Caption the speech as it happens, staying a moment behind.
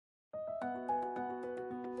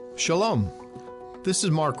Shalom. This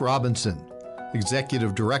is Mark Robinson,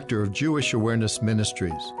 Executive Director of Jewish Awareness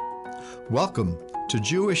Ministries. Welcome to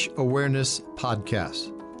Jewish Awareness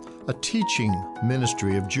Podcast, a teaching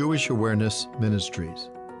ministry of Jewish Awareness Ministries.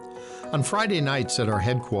 On Friday nights at our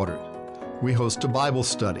headquarters, we host a Bible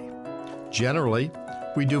study. Generally,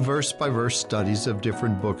 we do verse-by-verse studies of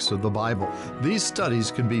different books of the Bible. These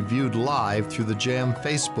studies can be viewed live through the JAM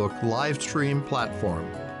Facebook live stream platform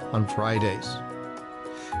on Fridays.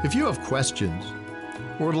 If you have questions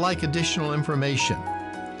or would like additional information,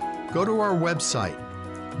 go to our website,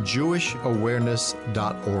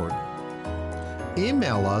 jewishawareness.org.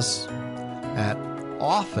 Email us at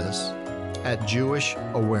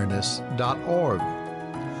office@jewishawareness.org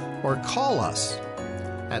or call us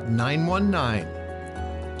at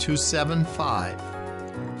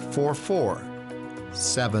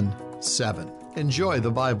 919-275-4477. Enjoy the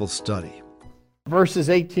Bible study. Verses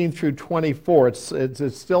 18 through 24,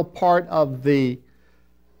 it's still part of the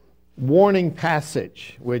warning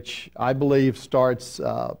passage, which I believe starts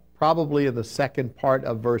probably in the second part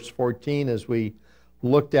of verse 14 as we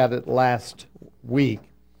looked at it last week.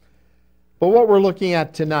 But what we're looking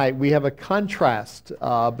at tonight, we have a contrast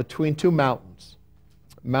between two mountains,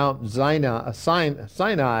 Mount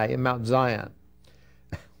Sinai and Mount Zion.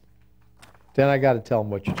 Then I got to tell them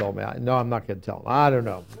what you told me. No, I'm not going to tell them. I don't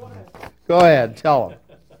know. Go ahead, tell them.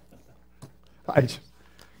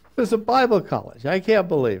 There's a Bible college. I can't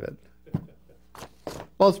believe it.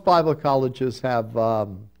 Most Bible colleges have, I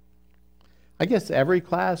guess, every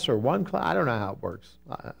class or one class. I don't know how it works.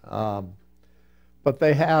 But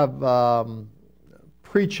they have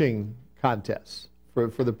preaching contests for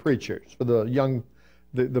the preachers, for the young,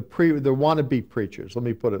 the wannabe preachers. Let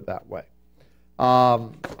me put it that way.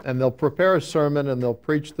 And they'll prepare a sermon and they'll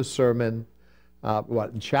preach the sermon.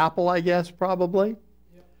 In chapel, I guess, probably.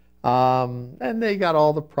 Yep. And they got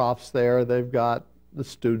all the profs there. They've got the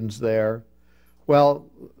students there. Well,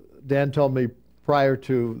 Dan told me prior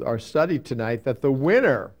to our study tonight that the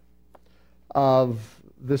winner of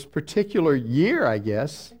this particular year, I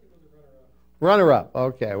guess, runner-up.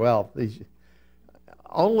 Okay, well, I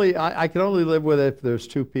can only live with it if there's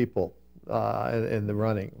two people in the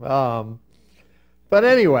running. But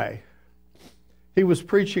anyway, he was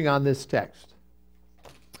preaching on this text.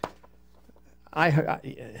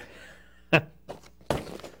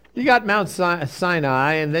 You got Mount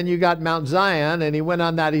Sinai, and then you got Mount Zion, and he went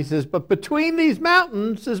on that. He says, but between these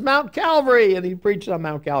mountains is Mount Calvary, and he preached on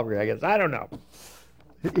Mount Calvary, I guess. I don't know.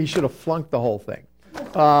 He should have flunked the whole thing.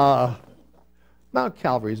 Mount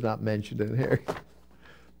Calvary's not mentioned in here.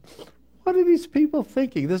 What are these people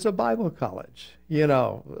thinking? This is a Bible college.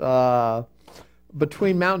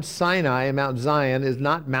 Between Mount Sinai and Mount Zion is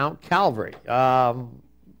not Mount Calvary.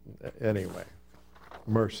 Anyway.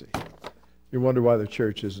 Mercy. You wonder why the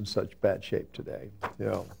church is in such bad shape today.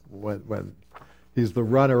 When he's the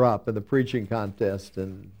runner-up in the preaching contest,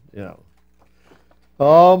 and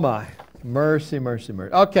oh my, mercy, mercy,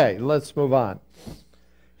 mercy. Okay, let's move on.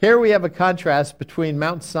 Here we have a contrast between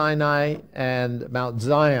Mount Sinai and Mount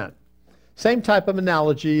Zion. Same type of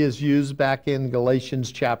analogy is used back in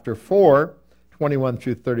Galatians chapter 4, 21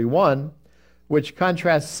 through 31, which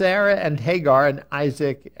contrasts Sarah and Hagar and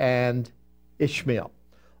Isaac and Ishmael.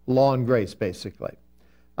 Law and grace, basically.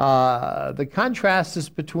 The contrast is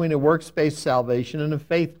between a works-based salvation and a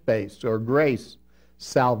faith-based or grace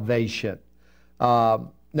salvation.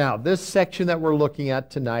 Now, this section that we're looking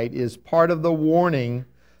at tonight is part of the warning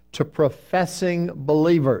to professing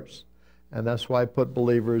believers. And that's why I put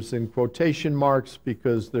believers in quotation marks,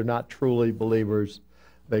 because they're not truly believers.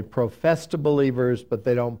 They profess to believers, but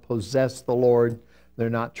they don't possess the Lord. They're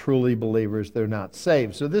not truly believers. They're not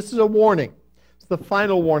saved. So this is a warning. The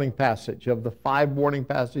final warning passage of the 5 warning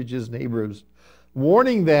passages in Hebrews,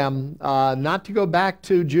 warning them not to go back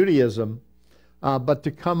to Judaism, but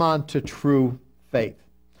to come on to true faith.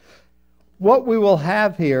 What we will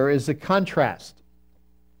have here is a contrast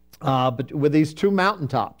with these two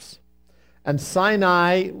mountaintops. And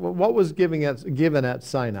Sinai, what was given at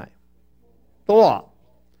Sinai? The law.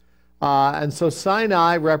 And so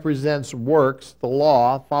Sinai represents works, the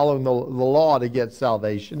law, following the law to get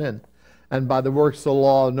salvation. And by the works of the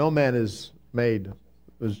law, no man was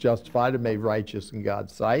justified and made righteous in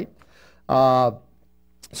God's sight. So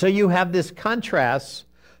you have this contrast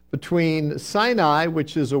between Sinai,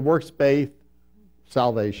 which is a works-based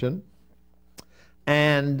salvation,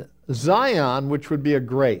 and Zion, which would be a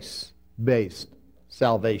grace-based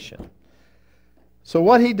salvation. So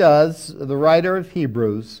what he does, the writer of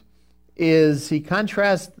Hebrews, is he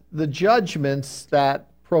contrasts the judgments that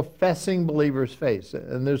professing believers face,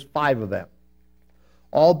 and there's 5 of them,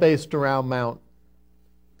 all based around Mount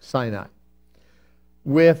Sinai.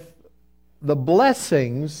 With the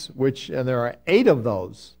blessings, and there are 8 of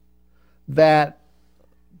those, that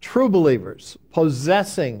true believers,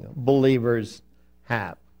 possessing believers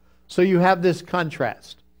have. So you have this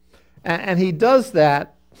contrast. And he does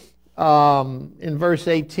that in verse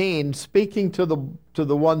 18, speaking to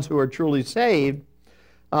the ones who are truly saved.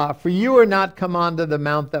 For you are not come onto the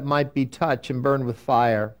mount that might be touched and burned with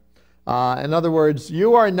fire. In other words,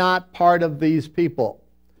 you are not part of these people.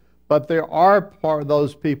 But there are part of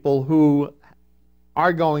those people who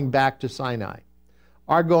are going back to Sinai,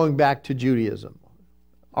 are going back to Judaism,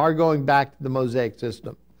 are going back to the Mosaic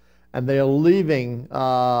system. And they are leaving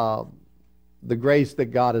the grace that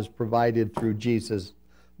God has provided through Jesus,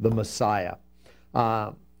 the Messiah.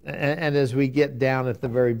 And as we get down at the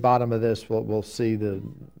very bottom of this, we'll see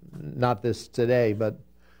not this today, but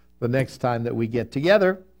the next time that we get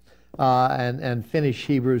together and finish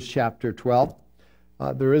Hebrews chapter 12.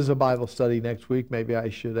 There is a Bible study next week. Maybe I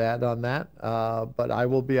should add on that. But I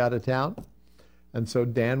will be out of town. And so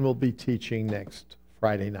Dan will be teaching next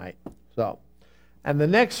Friday night. And the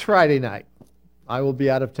next Friday night, I will be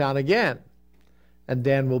out of town again. And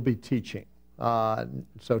Dan will be teaching.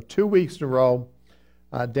 So 2 weeks in a row.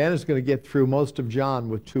 Dan is going to get through most of John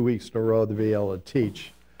with 2 weeks in a row to be able to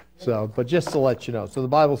teach. But just to let you know. So the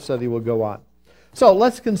Bible study will go on. So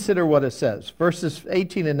let's consider what it says. Verses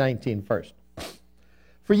 18 and 19 first.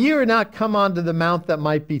 For ye are not come unto the mount that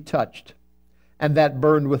might be touched, and that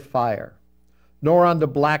burned with fire, nor unto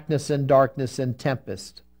blackness and darkness and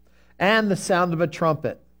tempest, and the sound of a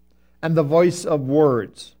trumpet, and the voice of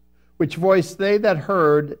words, which voice they that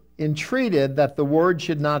heard entreated that the word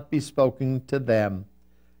should not be spoken to them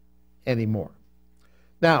anymore.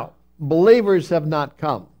 Now, believers have not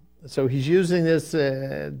come. So he's using this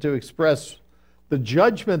to express the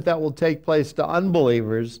judgment that will take place to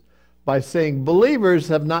unbelievers by saying believers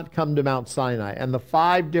have not come to Mount Sinai and the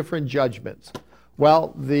 5 different judgments.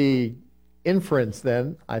 Well, the inference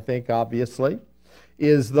then, I think obviously,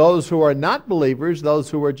 is those who are not believers, those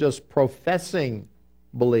who are just professing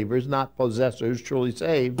believers, not possessors, truly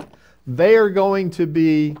saved, they are going to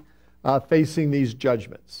be facing these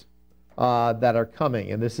judgments that are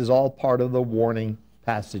coming. And this is all part of the warning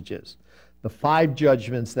passages, the 5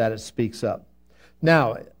 judgments that it speaks of.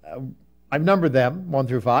 Now, I've numbered them, 1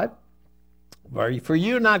 through 5. For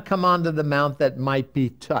you not come onto the mount that might be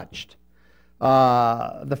touched.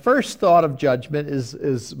 The first thought of judgment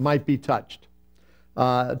is might be touched.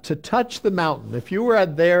 To touch the mountain. If you were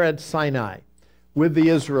there at Sinai with the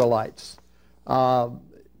Israelites,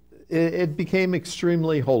 it became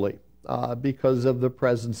extremely holy because of the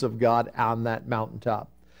presence of God on that mountaintop.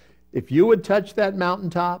 If you would touch that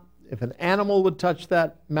mountaintop, if an animal would touch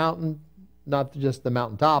that mountain, not just the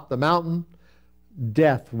mountaintop, the mountain,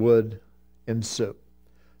 death would ensue.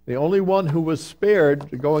 The only one who was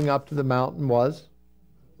spared going up to the mountain was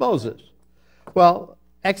Moses. Well,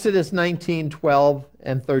 Exodus 19:12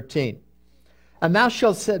 and 13. And thou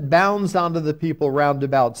shalt set bounds unto the people round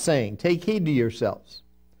about, saying, Take heed to yourselves,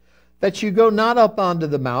 that you go not up unto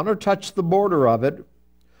the mount, or touch the border of it.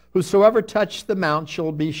 Whosoever touch the mount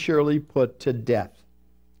shall be surely put to death.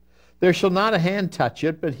 There shall not a hand touch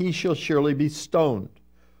it, but he shall surely be stoned,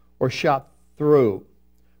 or shot through.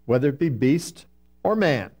 Whether it be beast or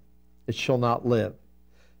man, it shall not live.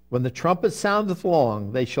 When the trumpet soundeth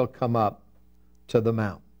long, they shall come up to the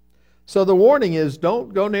mount. So the warning is,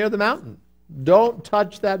 don't go near the mountain. Don't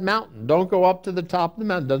touch that mountain. Don't go up to the top of the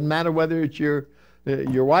mountain. Doesn't matter whether it's your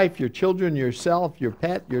wife, your children, yourself, your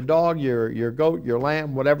pet, your dog, your goat, your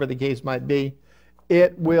lamb, whatever the case might be.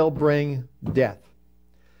 It will bring death.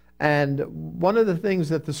 And one of the things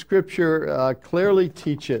that the Scripture clearly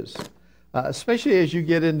teaches, especially as you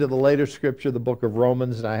get into the later Scripture, the book of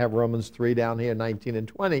Romans, and I have Romans 3 down here, 19 and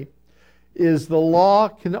 20, is the law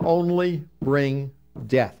can only bring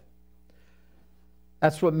death.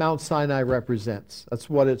 That's what Mount Sinai represents. That's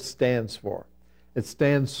what it stands for. It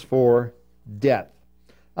stands for death.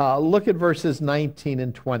 Look at verses 19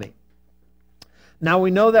 and 20. Now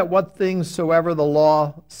we know that what things soever the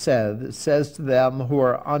law says, it says to them who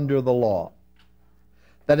are under the law,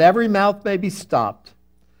 that every mouth may be stopped,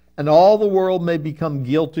 and all the world may become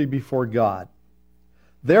guilty before God.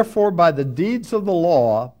 Therefore by the deeds of the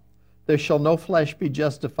law there shall no flesh be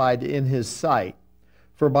justified in his sight,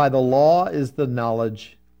 for by the law is the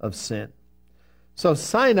knowledge of sin. So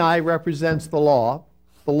Sinai represents the law.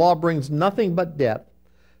 The law brings nothing but death.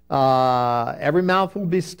 Every mouth will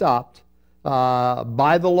be stopped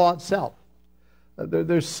by the law itself.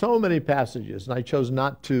 There's so many passages, and I chose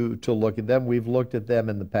not to look at them. We've looked at them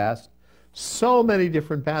in the past. So many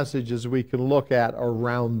different passages we can look at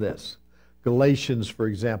around this. Galatians, for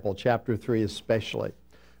example, chapter 3 especially,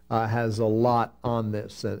 has a lot on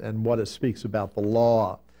this and what it speaks about the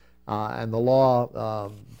law. And the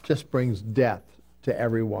law just brings death to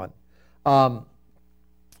everyone. The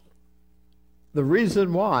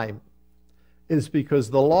reason why is because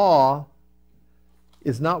the law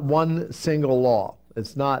is not one single law.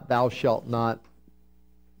 It's not thou shalt not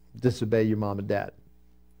disobey your mom and dad,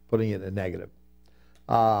 putting it in negative.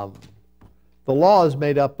 The law is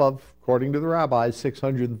made up of, according to the rabbis,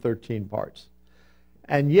 613 parts.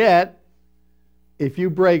 And yet, if you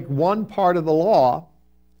break one part of the law,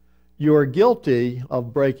 you are guilty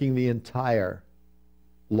of breaking the entire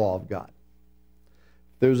law of God.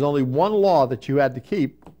 There's only one law that you had to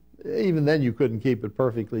keep. Even then you couldn't keep it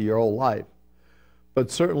perfectly your whole life.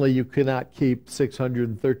 But certainly you cannot keep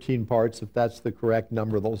 613 parts if that's the correct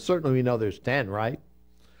number. Though certainly we know there's 10, right?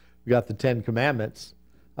 We got the 10 Commandments.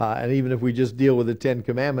 And even if we just deal with the 10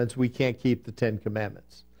 Commandments, we can't keep the 10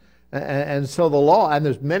 Commandments. And so the law, and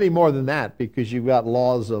there's many more than that, because you've got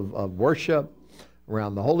laws of worship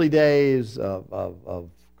around the holy days, of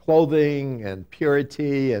clothing and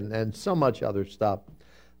purity and so much other stuff.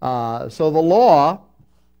 So the law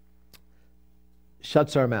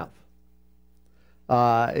shuts our mouth.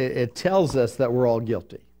 It tells us that we're all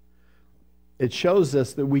guilty. It shows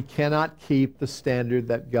us that we cannot keep the standard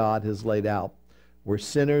that God has laid out. We're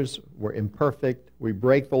sinners, we're imperfect, we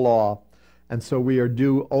break the law, and so we are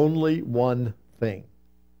due only one thing: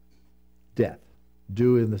 death.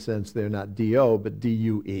 Due in the sense they're not D-O, but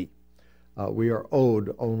D-U-E. We are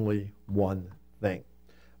owed only one thing.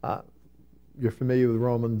 You're familiar with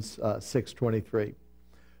Romans 6:23.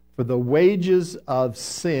 For the wages of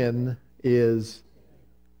sin is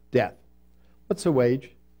death. What's a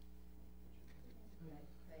wage?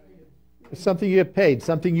 It's something you get paid,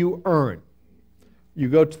 something you earn. You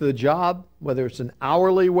go to the job, whether it's an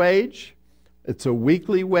hourly wage, it's a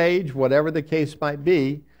weekly wage, whatever the case might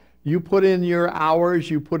be, you put in your hours,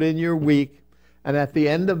 you put in your week, and at the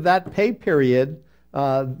end of that pay period,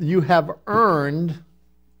 you have earned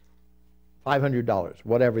 $500,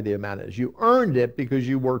 whatever the amount is. You earned it because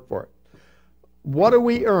you worked for it. What do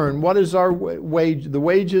we earn? What is our wage? The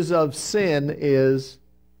wages of sin is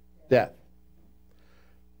death.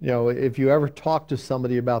 You know, if you ever talk to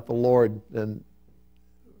somebody about the Lord, and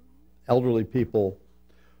elderly people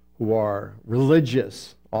who are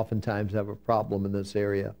religious oftentimes have a problem in this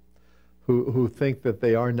area, who think that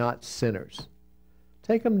they are not sinners.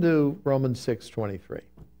 Take them to Romans 6:23.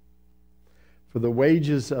 For the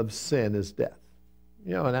wages of sin is death.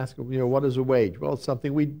 You know, and ask them, you know, what is a wage? Well, it's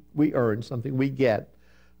something we earn, something we get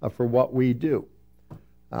for what we do.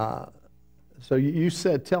 So you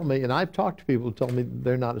said, tell me, and I've talked to people who told me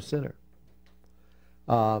they're not a sinner.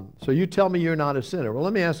 So you tell me you're not a sinner. Well,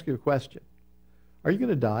 let me ask you a question. Are you going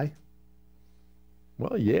to die?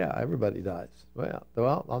 Well, yeah, everybody dies.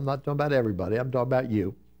 Well, I'm not talking about everybody. I'm talking about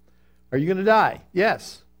you. Are you going to die?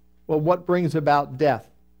 Yes. Well, what brings about death?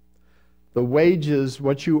 The wages,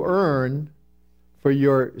 what you earn for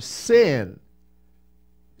your sin,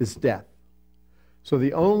 is death. So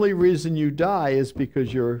the only reason you die is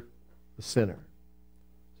because you're a sinner.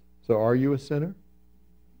 So are you a sinner?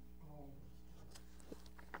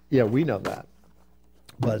 Yeah, we know that.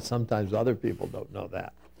 But sometimes other people don't know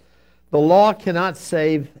that. The law cannot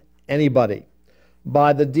save anybody.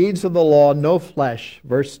 By the deeds of the law, no flesh,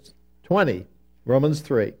 verse 20, Romans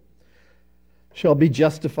 3, shall be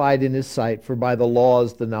justified in his sight, for by the law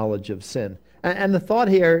is the knowledge of sin. And the thought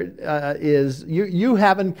here is you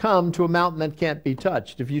haven't come to a mountain that can't be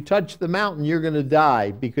touched. If you touch the mountain, you're going to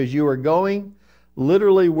die, because you are going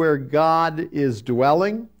literally where God is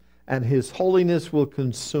dwelling, and his holiness will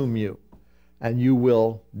consume you, and you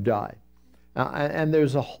will die. And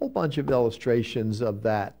there's a whole bunch of illustrations of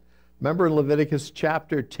that. Remember in Leviticus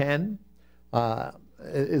chapter 10,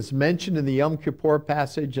 it's mentioned in the Yom Kippur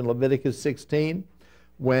passage in Leviticus 16,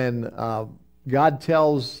 when God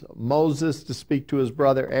tells Moses to speak to his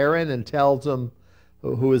brother Aaron, and tells him,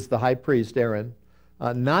 who is the high priest, Aaron,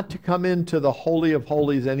 not to come into the Holy of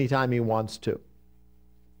Holies anytime he wants to.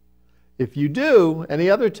 If you do, any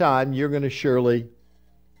other time, you're going to surely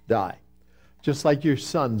die, just like your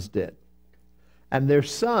sons did. And their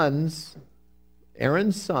sons,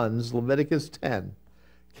 Aaron's sons, Leviticus 10,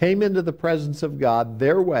 came into the presence of God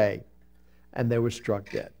their way, and they were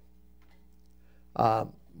struck dead.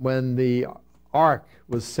 When the ark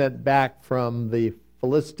was sent back from the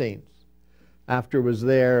Philistines, after it was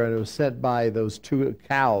there, and it was sent by those 2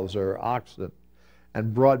 cows or oxen,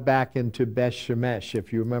 and brought back into Beth Shemesh.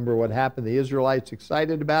 If you remember what happened, the Israelites,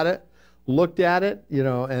 excited about it, looked at it,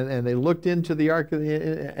 and they looked into the ark,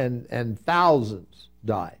 and thousands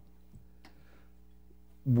died.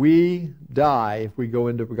 we die if we go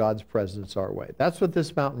into God's presence our way. That's what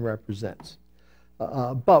this mountain represents.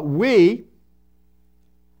 But we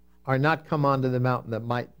are not come onto the mountain that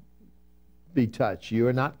might be touched. You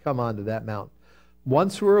are not come onto that mountain.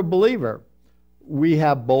 Once we're a believer, we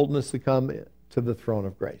have boldness to come to the throne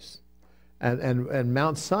of grace. And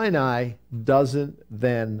Mount Sinai doesn't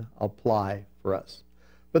then apply for us.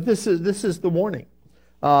 But this is the warning.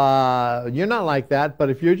 You're not like that,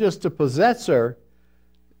 but if you're just a possessor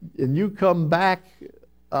and you come back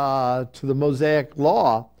to the Mosaic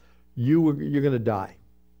law, you're going to die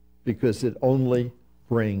because it only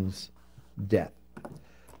brings death.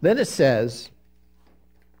 Then it says,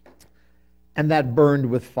 and that burned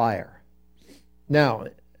with fire. Now,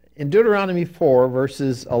 in Deuteronomy 4,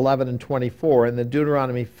 verses 11 and 24, and then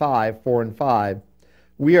Deuteronomy 5, 4 and 5,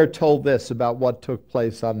 we are told this about what took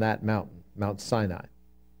place on that mountain, Mount Sinai.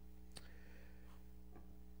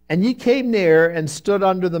 And ye came near and stood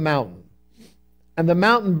under the mountain, and the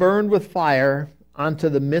mountain burned with fire unto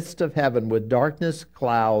the midst of heaven with darkness,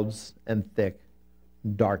 clouds, and thick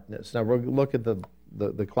darkness. Now we'll look at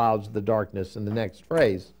the clouds, the darkness in the next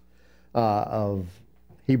phrase of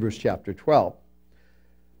Hebrews chapter 12.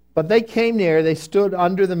 But they came near, they stood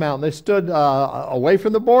under the mountain, they stood away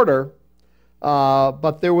from the border,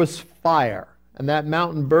 but there was fire, and that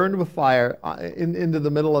mountain burned with fire into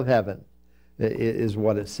the middle of heaven, is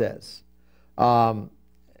what it says.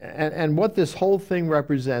 And what this whole thing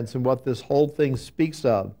represents and what this whole thing speaks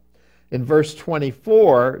of, in verse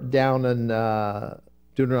 24, down in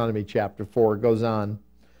Deuteronomy chapter 4, it goes on,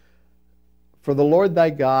 for the Lord thy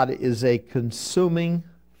God is a consuming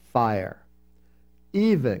fire,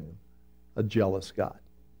 even a jealous God.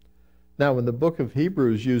 Now, when the book of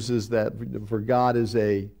Hebrews uses that, for God is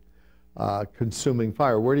a consuming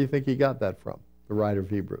fire, where do you think he got that from, the writer of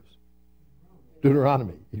Hebrews?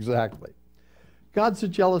 Deuteronomy, exactly. God's a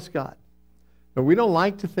jealous God. Now, we don't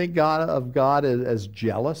like to think of God as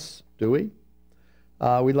jealous, do we?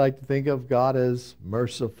 We like to think of God as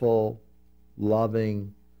merciful,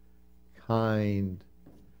 loving, kind,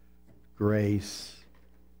 grace.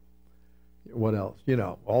 What else?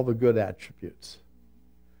 All the good attributes.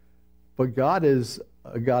 But God is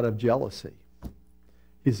a God of jealousy.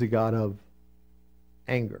 He's a God of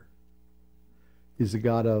anger. He's a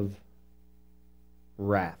God of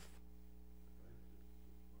wrath,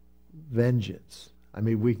 vengeance. I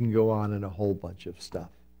mean, we can go on in a whole bunch of stuff.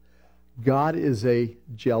 God is a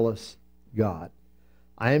jealous God.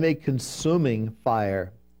 I am a consuming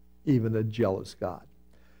fire, even a jealous God.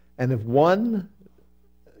 And if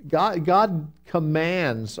God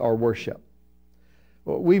commands our worship.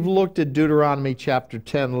 We've looked at Deuteronomy chapter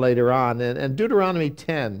 10 later on, and Deuteronomy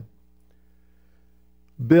 10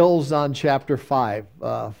 builds on chapter 5,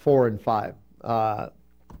 4 and 5.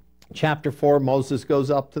 Chapter 4, Moses goes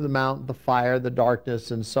up to the mountain, the fire, the darkness,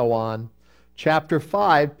 and so on. Chapter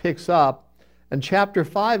 5 picks up, and chapter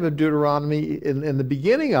 5 of Deuteronomy, in the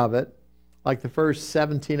beginning of it, like the first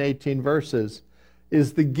 17, 18 verses,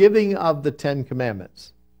 is the giving of the Ten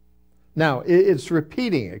Commandments. Now, it's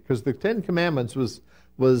repeating it, because the Ten Commandments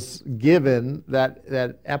was given,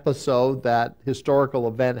 that episode, that historical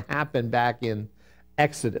event happened back in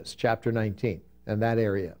Exodus, chapter 19, and that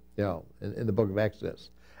area, in the book of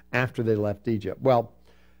Exodus, after they left Egypt. Well,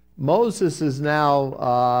 Moses is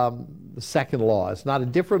now the second law. It's not a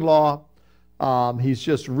different law. He's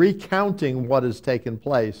just recounting what has taken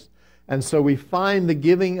place. And so we find the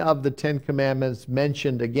giving of the Ten Commandments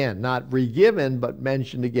mentioned again, not re-given, but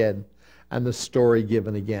mentioned again, and the story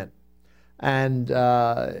given again. And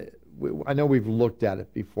I know we've looked at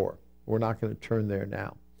it before. We're not going to turn there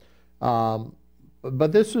now.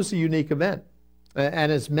 But this was a unique event.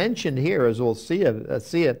 And it's mentioned here, as we'll see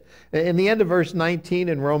it. In the end of verse 19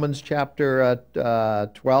 in Romans chapter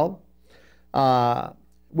 12,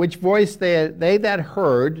 which voice they that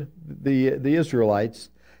heard, the Israelites,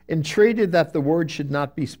 entreated that the word should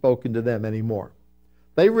not be spoken to them anymore.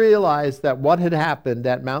 They realized that what had happened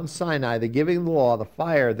at Mount Sinai, the giving of the law, the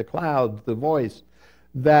fire, the clouds, the voice,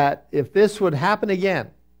 that if this would happen again,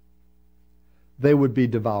 they would be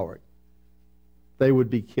devoured. They would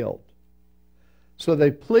be killed. So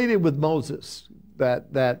they pleaded with Moses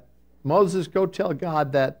that Moses, go tell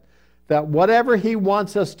God that whatever he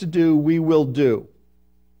wants us to do, we will do.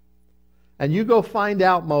 And you go find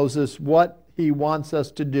out, Moses, what he wants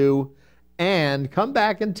us to do, and come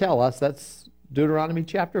back and tell us. That's Deuteronomy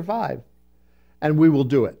chapter 5. And we will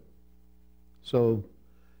do it. So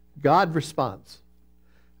God responds.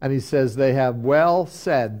 And he says, they have well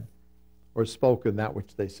said or spoken that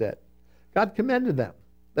which they said. God commended them.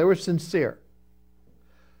 They were sincere.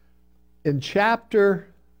 In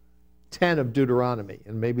chapter 10 of Deuteronomy,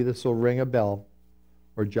 and maybe this will ring a bell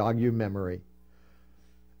or jog your memory.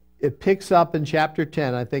 It picks up in chapter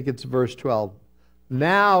 10, I think it's verse 12.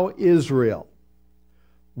 Now, Israel,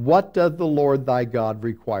 what doth the Lord thy God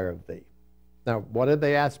require of thee? Now, what did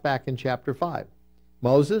they ask back in chapter 5?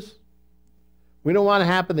 Moses, we don't want to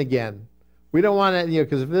happen again. We don't want to,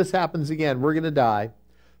 because if this happens again, we're going to die.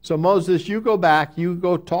 So Moses, you go back, you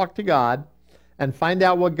go talk to God and find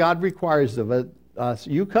out what God requires of us.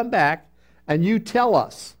 You come back and you tell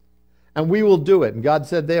us, and we will do it. And God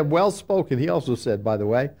said, they have well spoken. He also said, by the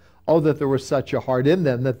way, oh, that there was such a heart in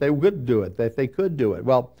them that they would do it, that they could do it.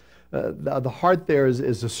 Well, the heart there is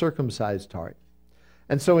a circumcised heart.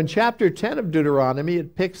 And so in chapter 10 of Deuteronomy,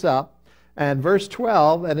 it picks up, and verse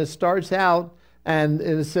 12, and it starts out, and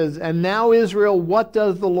it says, and now, Israel, what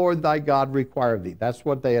does the Lord thy God require of thee? That's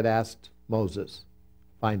what they had asked Moses.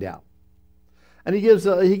 Find out. And he gives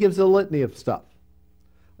a litany of stuff,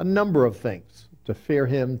 a number of things, to fear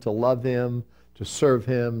him, to love him, to serve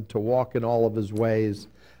him, to walk in all of his ways.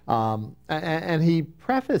 And he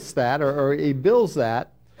prefaced that, or he builds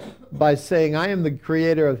that, by saying, I am the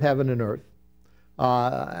creator of heaven and earth.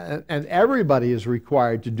 And everybody is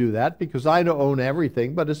required to do that because I don't own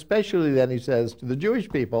everything, but especially then he says to the Jewish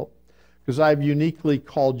people, because I've uniquely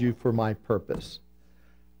called you for my purpose.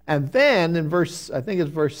 And then in I think it's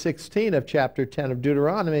verse 16 of chapter 10 of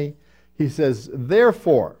Deuteronomy, he says,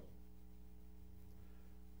 therefore,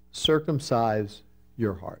 circumcise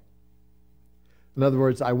your heart. In other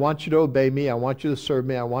words, I want you to obey me, I want you to serve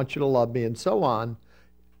me, I want you to love me, and so on.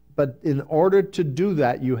 But in order to do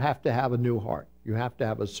that, you have to have a new heart. You have to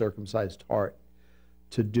have a circumcised heart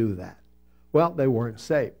to do that. Well, they weren't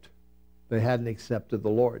saved. They hadn't accepted the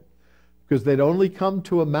Lord. Because they'd only come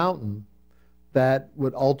to a mountain that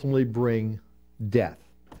would ultimately bring death.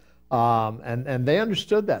 And they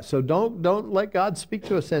understood that. So don't let God speak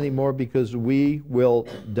to us anymore because we will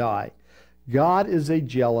die. God is a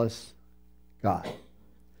jealous God.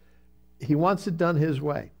 He wants it done his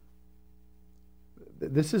way.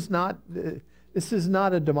 This is not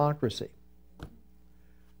a democracy.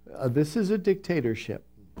 This is a dictatorship.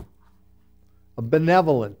 A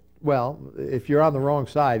benevolent. Well, if you're on the wrong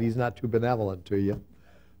side, he's not too benevolent to you.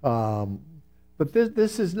 But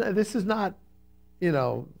this is not,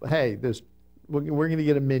 hey, we're going to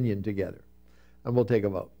get a minion together, and we'll take a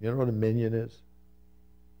vote. You know what a minion is?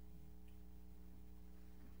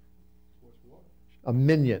 A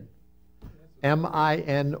minion.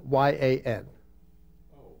 M-I-N-Y-A-N.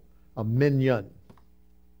 A minion.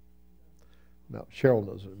 No, Cheryl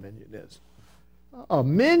knows what a minion is. A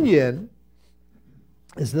minion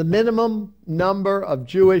is the minimum number of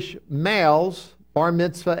Jewish males, bar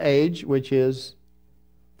mitzvah age, which is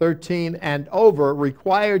 13 and over,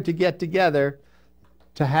 required to get together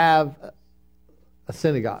to have a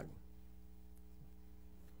synagogue,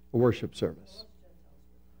 a worship service.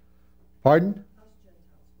 Pardon?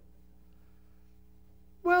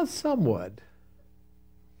 Well, some would.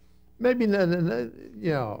 Maybe, no,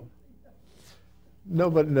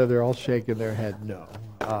 nobody, no, they're all shaking their head, no.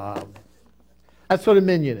 That's what a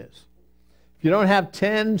minion is. If you don't have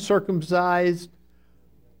 10 circumcised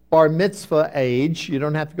bar mitzvah age, you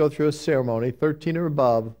don't have to go through a ceremony, 13 or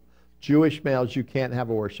above, Jewish males, you can't have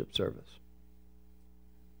a worship service.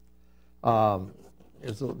 So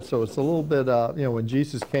it's a little bit, when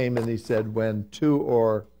Jesus came and he said, when 2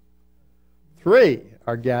 or 3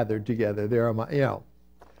 are gathered together, there am I,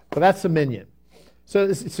 but that's a minion. So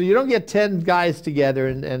you don't get 10 guys together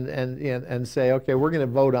and say, okay, we're going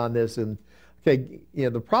to vote on this. And okay,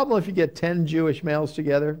 the problem if you get 10 Jewish males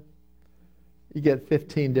together, you get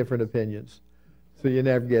 15 different opinions. So you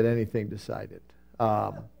never get anything decided.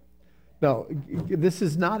 No, this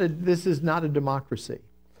is not a democracy.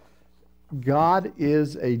 God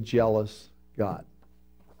is a jealous God.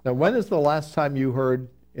 Now, when is the last time you heard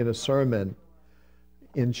in a sermon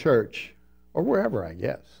in church, or wherever, I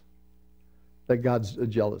guess, that God's a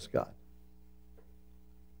jealous God?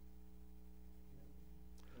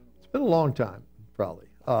 It's been a long time, probably.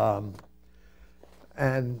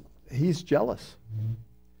 And he's jealous.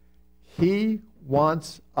 He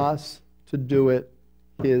wants us to do it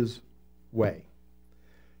his way.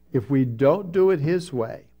 If we don't do it his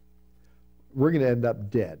way, we're going to end up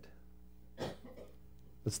dead.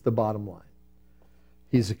 That's the bottom line.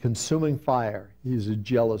 He's a consuming fire. He's a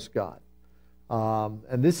jealous God.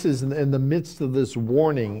 And this is in the midst of this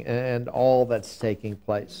warning and all that's taking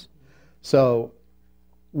place. So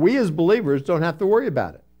we as believers don't have to worry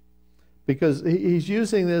about it. Because he's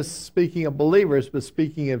using this, speaking of believers, but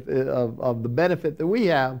speaking of the benefit that we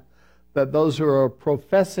have, that those who are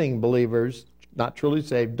professing believers, not truly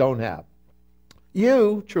saved, don't have.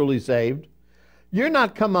 You, truly saved, you're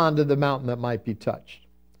not come onto the mountain that might be touched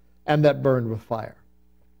and that burned with fire.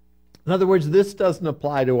 In other words, this doesn't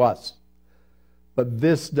apply to us, but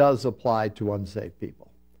this does apply to unsaved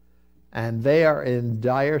people. And they are in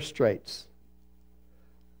dire straits.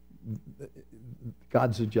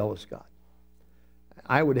 God's a jealous God.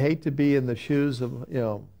 I would hate to be in the shoes of,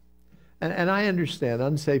 and I understand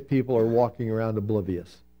unsaved people are walking around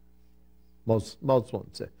oblivious. Most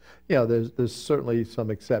won't say. There's certainly some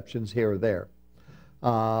exceptions here or there.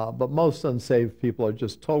 But most unsaved people are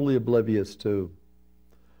just totally oblivious to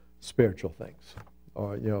spiritual things.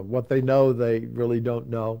 Or, what they know, they really don't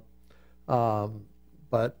know.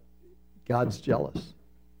 But God's jealous.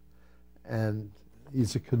 And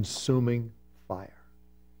he's a consuming fire.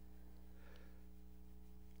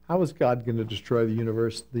 How is God going to destroy the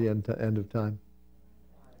universe at the end of time?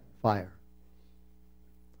 Fire.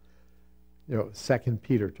 2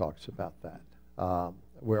 Peter talks about that,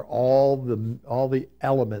 where all the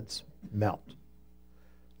elements melt.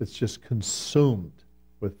 It's just consumed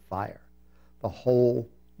with fire, the whole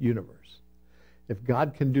universe. If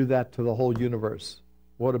God can do that to the whole universe,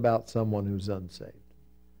 what about someone who's unsaved?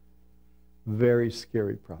 Very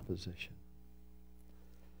scary proposition.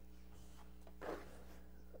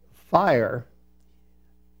 Fire,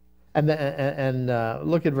 and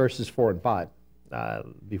look at verses 4 and 5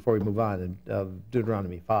 before we move on in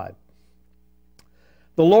Deuteronomy 5.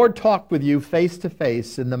 The Lord talked with you face to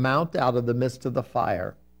face in the mount out of the midst of the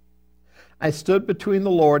fire. I stood between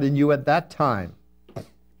the Lord and you at that time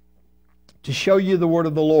to show you the word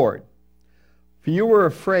of the Lord. For you were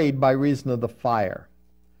afraid by reason of the fire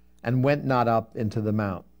and went not up into the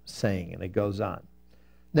mount, saying, and it goes on.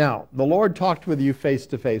 Now, the Lord talked with you face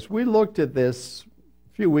to face. We looked at this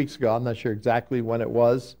a few weeks ago. I'm not sure exactly when it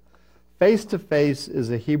was. Face to face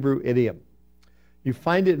is a Hebrew idiom. You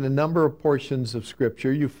find it in a number of portions of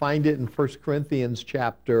Scripture. You find it in 1 Corinthians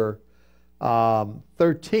chapter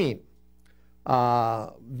 13.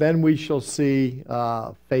 Then we shall see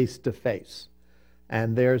face to face.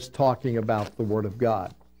 And there's talking about the Word of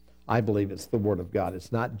God. I believe it's the Word of God.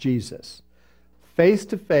 It's not Jesus. Face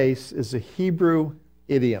to face is a Hebrew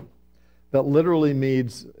idiom that literally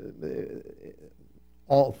means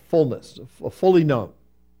all fullness, fully known.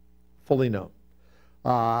 Fully known.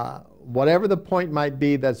 Whatever the point might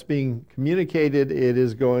be that's being communicated, it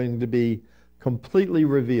is going to be completely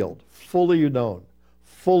revealed, fully known,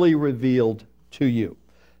 fully revealed to you.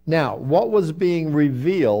 Now, what was being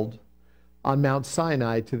revealed on Mount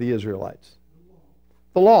Sinai to the Israelites?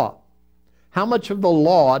 The law. How much of the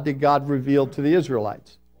law did God reveal to the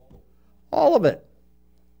Israelites? All of it.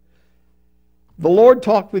 The Lord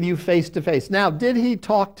talked with you face to face. Now, did he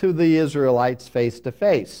talk to the Israelites face to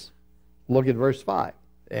face? Look at verse 5.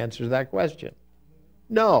 It answers that question.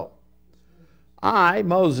 No. I,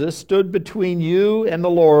 Moses, stood between you and the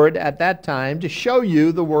Lord at that time to show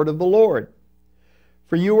you the word of the Lord.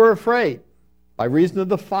 For you were afraid by reason of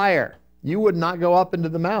the fire. You would not go up into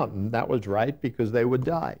the mountain. That was right, because they would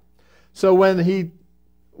die. So when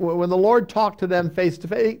the Lord talked to them face to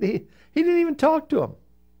face, he didn't even talk to them.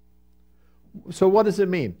 So what does it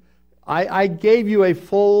mean? I gave you a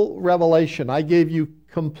full revelation. I gave you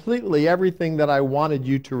completely everything that I wanted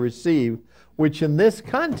you to receive, which in this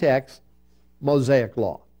context, Mosaic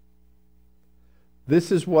law.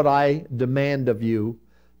 This is what I demand of you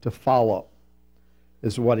to follow,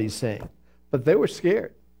 is what he's saying. But they were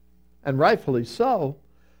scared, and rightfully so,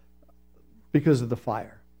 because of the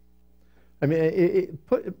fire. I mean,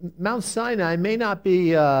 Mount Sinai may not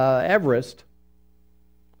be Everest.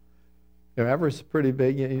 Everest is pretty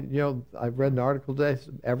big. I've read an article today.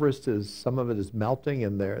 Everest some of it is melting,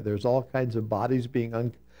 and there's all kinds of bodies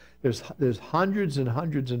being there's hundreds and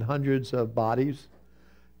hundreds and hundreds of bodies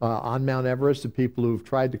on Mount Everest of people who've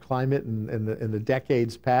tried to climb it in the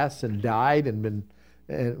decades past and died and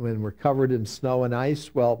were covered in snow and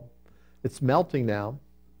ice. Well, it's melting now.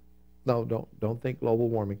 No, don't think global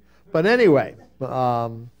warming. But anyway,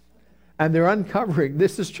 and they're uncovering.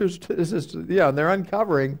 This is true. And they're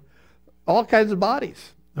uncovering all kinds of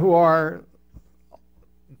bodies who are.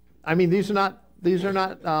 I mean, these are not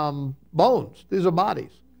bones. These are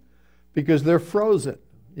bodies, because they're frozen.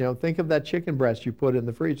 Think of that chicken breast you put in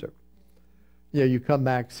the freezer. You come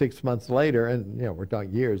back 6 months later, and we're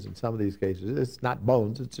talking years in some of these cases. It's not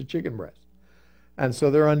bones; it's a chicken breast. And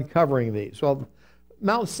so they're uncovering these. Well,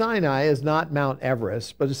 Mount Sinai is not Mount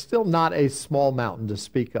Everest, but it's still not a small mountain to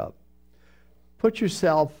speak of. Put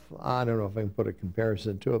yourself, I don't know if I can put a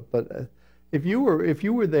comparison to it, but if you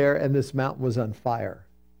were there and this mountain was on fire,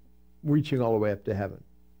 reaching all the way up to heaven.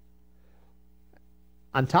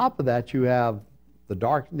 On top of that, you have the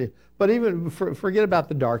darkness. But even forget about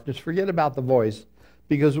the darkness, forget about the voice,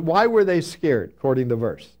 because why were they scared, according to the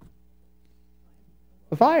verse?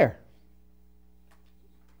 The fire.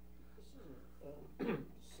 Sounds like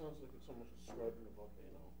it's almost describing a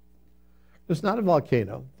volcano. It's not a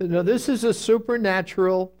volcano. No, this is a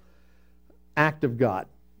supernatural act of God.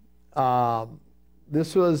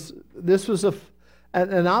 This was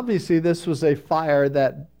and obviously this was a fire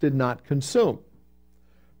that did not consume.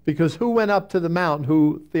 Because who went up to the mountain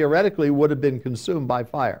who theoretically would have been consumed by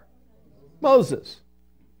fire? Moses.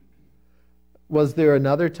 Was there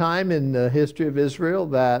another time in the history of Israel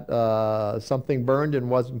that something burned and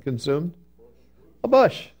wasn't consumed? A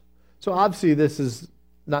bush. So obviously this is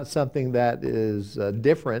not something that is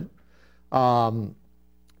different, but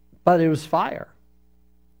it was fire.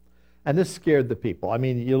 And this scared the people. I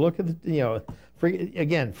mean, you look at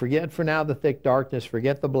forget for now the thick darkness,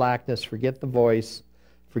 forget the blackness, forget the voice,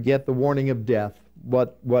 forget the warning of death.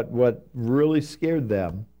 What really scared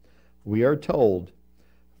them, we are told,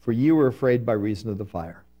 for you were afraid by reason of the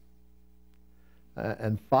fire.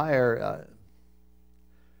 And fire,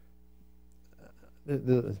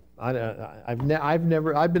 I've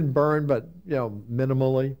been burned, but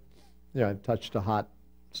minimally. I've touched a hot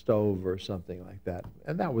stove or something like that,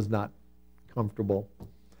 and that was not comfortable.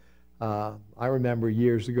 I remember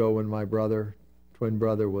years ago when my twin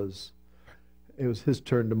brother, it was his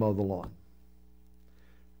turn to mow the lawn,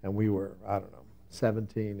 and we were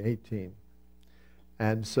 17, 18.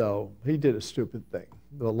 And so he did a stupid thing.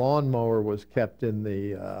 The lawnmower was kept in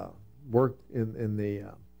the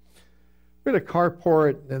we had a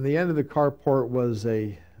carport, and the end of the carport was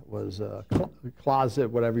a closet,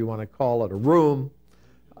 whatever you want to call it, a room,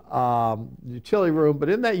 utility room. But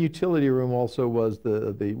in that utility room also was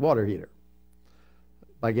the water heater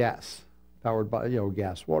by gas, powered by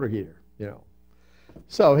gas water heater.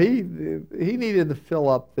 So he needed to fill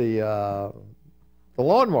up the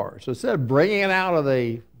lawnmower. So instead of bringing it out of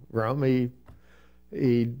the room, he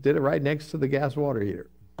did it right next to the gas water heater.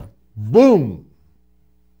 Boom!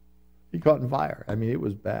 He caught in fire. I mean, it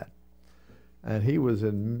was bad. And he was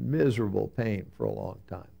in miserable pain for a long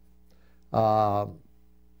time.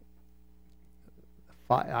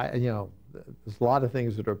 There's a lot of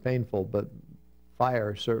things that are painful, but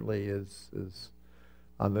fire certainly is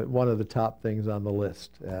on one of the top things on the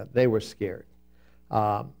list. They were scared.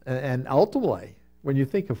 And ultimately, when you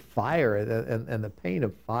think of fire and the pain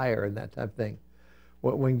of fire and that type of thing,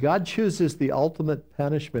 when God chooses the ultimate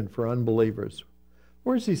punishment for unbelievers,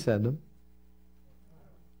 where does he send them?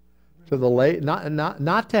 To the lake,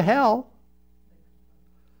 not to hell,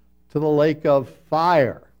 to the lake of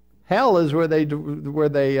fire. Hell is where they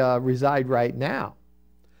reside right now.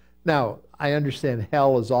 Now, I understand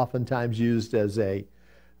hell is oftentimes used as a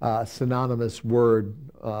synonymous word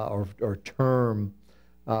or term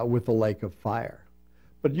with the lake of fire.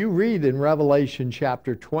 But you read in Revelation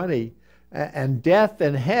chapter 20, and death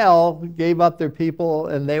and hell gave up their people,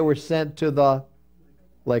 and they were sent to the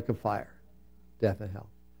lake of fire. Death and hell.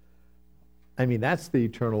 I mean, that's the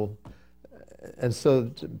eternal. And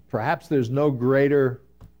so perhaps there's no greater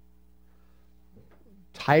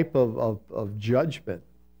type of judgment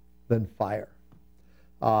than fire.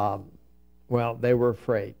 Well, they were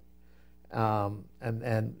afraid.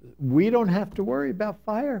 And we don't have to worry about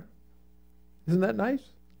fire. Isn't that nice?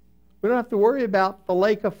 We don't have to worry about the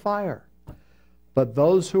lake of fire. But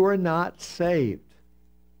those who are not saved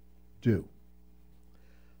do.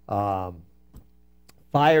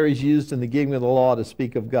 Fire is used in the giving of the law to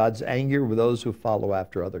speak of God's anger with those who follow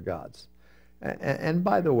after other gods. And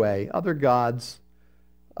by the way, other gods,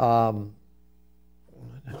 turn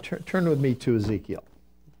with me to Ezekiel.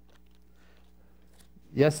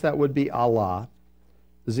 Yes, that would be Allah,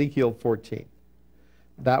 Ezekiel 14.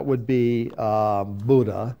 That would be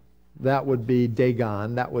Buddha. That would be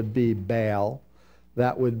Dagon. That would be Baal.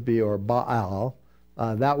 That would be, or Baal.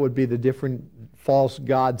 That would be the different false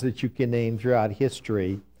gods that you can name throughout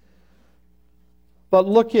history. But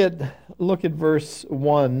look at verse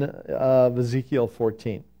 1 of Ezekiel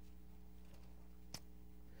 14.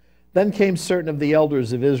 Then came certain of the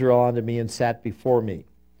elders of Israel unto me and sat before me.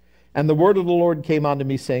 And the word of the Lord came unto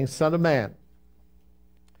me, saying, Son of man,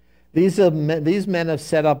 these men have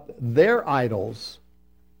set up their idols,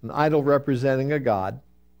 an idol representing a god,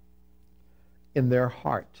 in their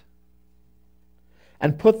heart,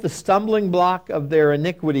 and put the stumbling block of their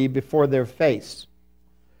iniquity before their face.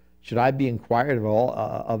 Should I be inquired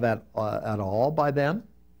of at all by them?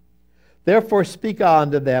 Therefore speak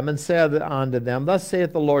unto them, and say unto them, Thus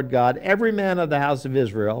saith the Lord God, every man of the house of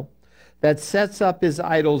Israel that sets up his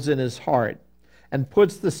idols in his heart, and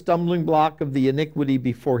puts the stumbling block of the iniquity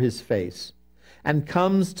before his face, and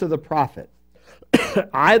comes to the prophet,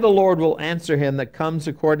 I, the Lord, will answer him that comes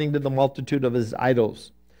according to the multitude of his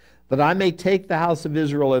idols, that I may take the house of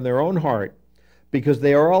Israel in their own heart, because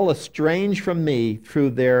they are all estranged from me through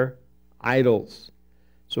their idols.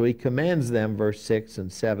 So he commands them, verse 6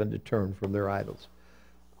 and 7, to turn from their idols.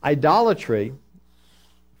 Idolatry,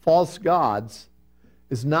 false gods,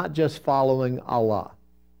 is not just following Allah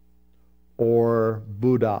or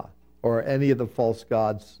Buddha or any of the false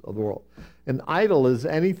gods of the world. An idol is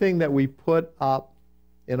anything that we put up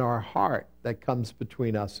in our heart that comes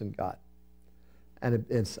between us and God. And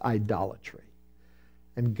it's idolatry.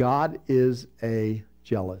 And God is a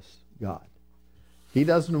jealous God. He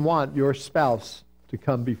doesn't want your spouse to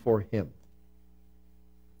come before him.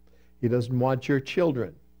 He doesn't want your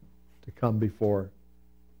children to come before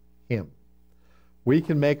him. We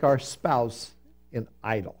can make our spouse an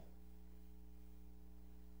idol.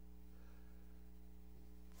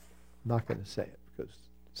 I'm not going to say it because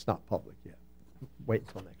it's not public yet. Wait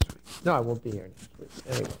until next week. No, I won't be here next week.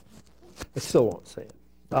 Anyway, I still won't say it.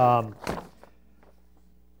 I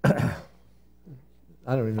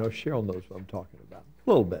don't even know if Cheryl knows what I'm talking about. A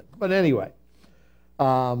little bit. But anyway,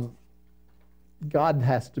 God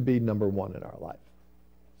has to be number one in our life.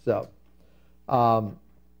 So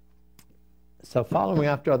following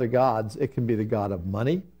after other gods, it can be the god of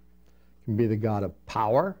money, it can be the god of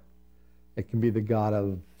power, it can be the god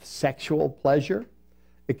of sexual pleasure,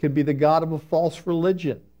 it can be the god of a false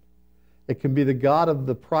religion, it can be the god of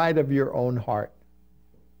the pride of your own heart.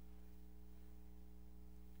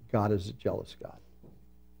 God is a jealous God.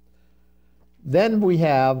 Then we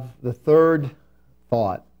have the third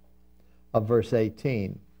thought of verse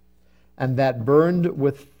 18. And that burned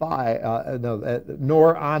with fire,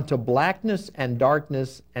 nor unto blackness and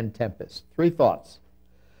darkness and tempest. Three thoughts.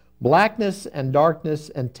 Blackness and darkness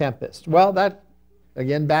and tempest. Well, that,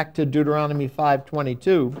 again, back to Deuteronomy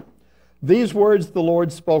 5:22. These words the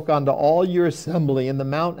Lord spoke unto all your assembly in the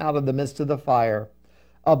mount out of the midst of the fire,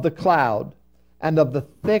 of the cloud, and of the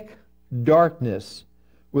thick darkness,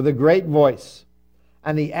 with a great voice.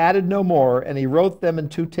 And he added no more, and he wrote them in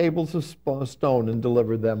 2 tables of stone and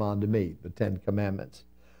delivered them unto me, the 10 Commandments.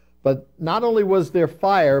 But not only was there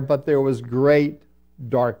fire, but there was great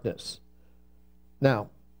darkness. Now,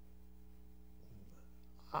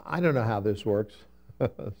 I don't know how this works.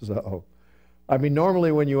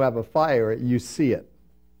 Normally when you have a fire, you see it.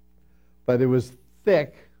 But it was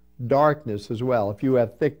thick darkness as well. If you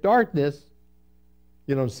have thick darkness,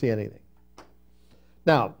 you don't see anything.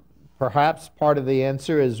 Now, perhaps part of the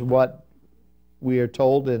answer is what we are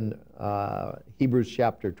told in Hebrews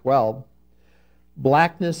chapter 12.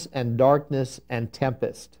 Blackness and darkness and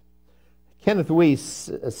tempest. Kenneth Weiss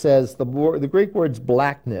says the Greek words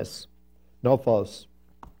blackness, nophos,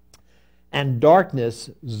 and darkness,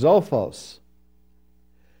 zophos,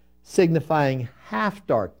 signifying half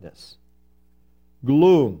darkness,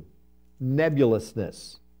 gloom,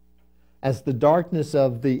 nebulousness, as the darkness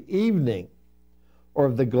of the evening, or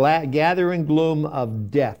of the gathering gloom of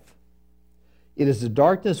death. It is a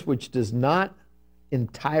darkness which does not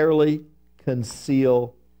entirely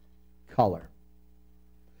conceal color.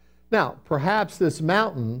 Now, perhaps this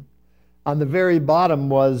mountain on the very bottom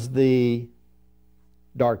was the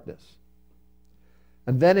darkness.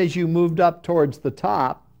 And then as you moved up towards the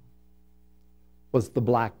top was the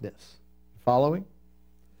blackness. Following?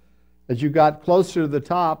 As you got closer to the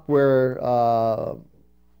top where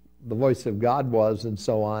the voice of God was and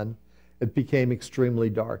so on, it became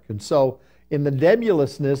extremely dark. And so in the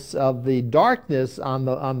nebulousness of the darkness on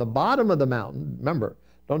the bottom of the mountain, remember,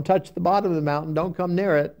 don't touch the bottom of the mountain, don't come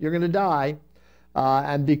near it, you're going to die.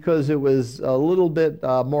 And because it was a little bit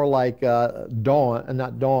more like dawn,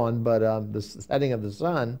 not dawn, but the setting of the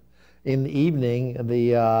sun in the evening,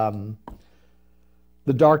 the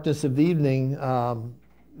darkness of the evening,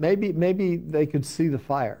 maybe they could see the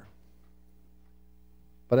fire.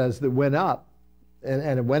 But as it went up,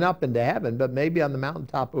 and it went up into heaven, but maybe on the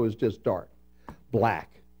mountaintop it was just dark,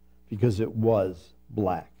 black, because it was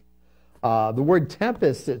black. The word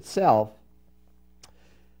tempest itself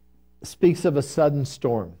speaks of a sudden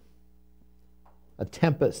storm. A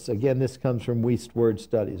tempest, again, this comes from Weiss Word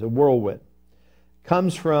Studies, a whirlwind.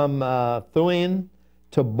 Comes from thuin,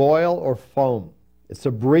 to boil or foam. It's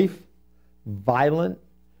a brief, violent,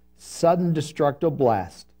 sudden destructive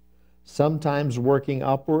blast, sometimes working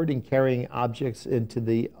upward and carrying objects into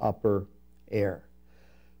the upper air.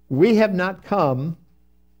 We have not come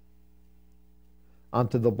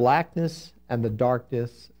onto the blackness and the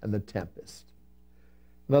darkness and the tempest.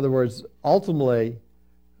 In other words, ultimately,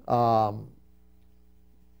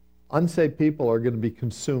 unsaved people are going to be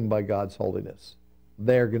consumed by God's holiness.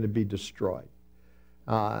 They're going to be destroyed.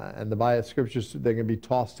 And the Bible scriptures, they're going to be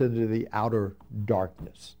tossed into the outer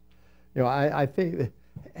darkness. I think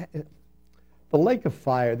the lake of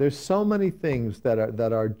fire, there's so many things that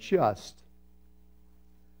are just,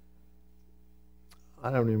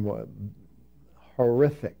 I don't even want,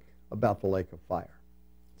 horrific about the lake of fire.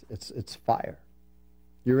 It's fire.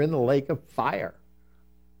 You're in the lake of fire.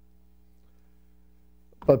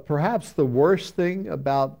 But perhaps the worst thing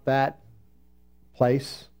about that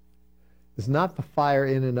place is not the fire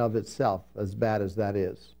in and of itself, as bad as that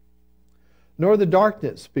is, nor the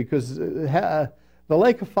darkness, because the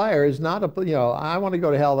lake of fire is not I want to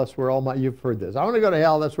go to hell, that's where you've heard this. I want to go to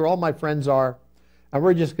hell, that's where all my friends are, and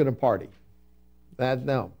we're just going to party.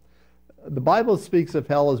 No. The Bible speaks of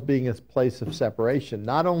hell as being a place of separation,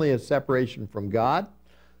 not only a separation from God,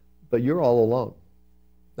 but you're all alone.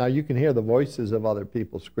 Now, you can hear the voices of other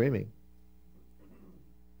people screaming,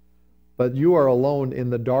 but you are alone in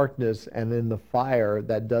the darkness and in the fire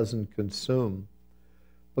that doesn't consume.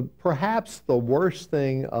 But perhaps the worst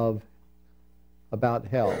thing about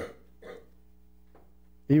hell,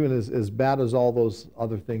 even as bad as all those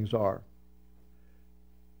other things are,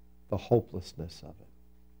 the hopelessness of it.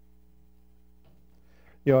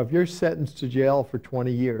 If you're sentenced to jail for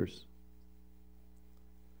 20 years,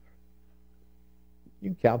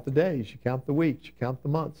 you count the days, you count the weeks, you count the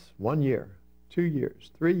months, 1 year, 2 years,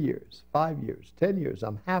 3 years, 5 years, 10 years.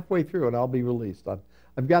 I'm halfway through and I'll be released.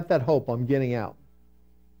 I've got that hope. I'm getting out.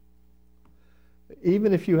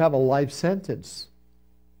 Even if you have a life sentence,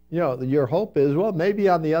 your hope is, well, maybe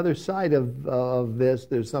on the other side of this,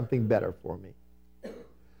 there's something better for me.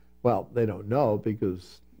 Well, they don't know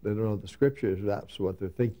because they don't know the scriptures. That's what they're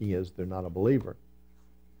thinking is they're not a believer.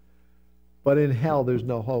 But in hell, there's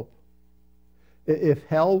no hope. If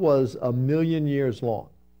hell was 1,000,000 years long,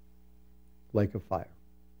 lake of fire,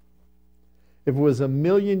 if it was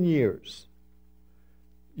 1,000,000 years,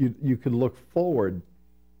 you could look forward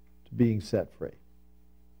to being set free.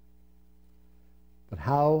 But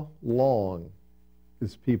how long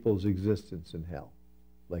is people's existence in hell,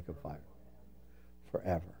 lake of fire?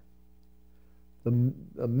 Forever.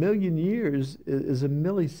 1,000,000 years is a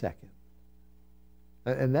millisecond.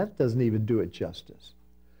 And that doesn't even do it justice,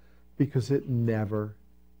 because it never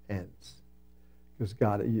ends. Because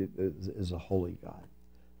God is a holy God.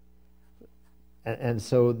 And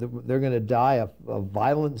so they're going to die a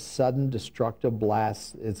violent, sudden, destructive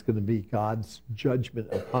blast. It's going to be God's judgment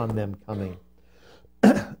upon them coming.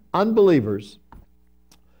 Unbelievers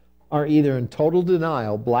are either in total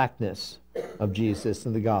denial, blackness of Jesus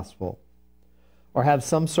and the gospel, or have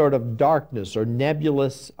some sort of darkness or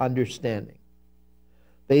nebulous understanding.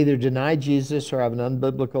 They either deny Jesus or have an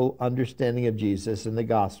unbiblical understanding of Jesus and the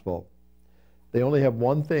gospel. They only have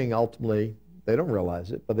one thing, ultimately, they don't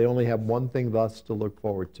realize it, but they only have one thing thus to look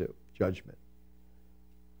forward to: judgment,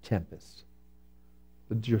 tempest,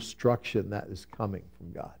 the destruction that is coming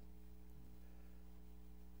from God.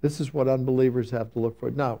 This is what unbelievers have to look for.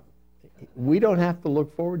 Now, we don't have to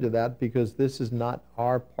look forward to that because this is not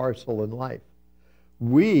our parcel in life.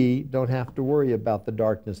 We don't have to worry about the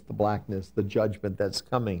darkness, the blackness, the judgment that's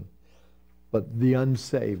coming, but the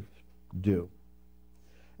unsaved do.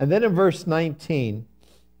 And then in verse 19,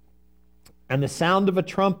 and the sound of a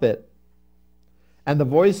trumpet and the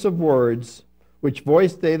voice of words, which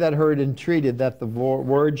voice they that heard entreated that the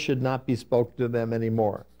word should not be spoken to them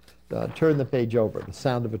anymore. Turn the page over, the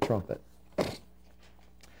sound of a trumpet.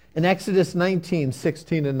 In Exodus 19,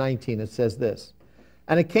 16 and 19, it says this: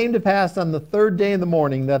 And it came to pass on the third day in the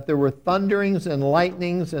morning that there were thunderings and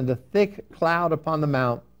lightnings and a thick cloud upon the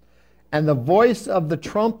mount, and the voice of the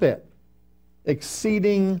trumpet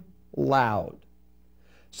exceeding loud,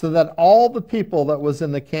 so that all the people that was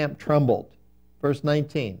in the camp trembled. Verse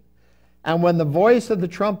 19. And when the voice of the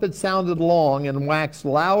trumpet sounded long and waxed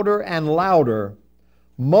louder and louder,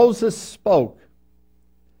 Moses spoke,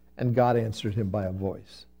 and God answered him by a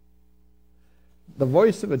voice. The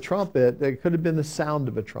voice of a trumpet, it could have been the sound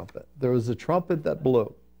of a trumpet. There was a trumpet that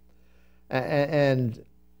blew. And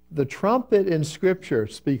the trumpet in Scripture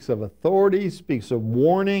speaks of authority, speaks of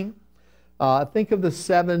warning. Think of the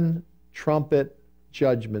 7 trumpet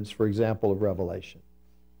judgments, for example, of Revelation.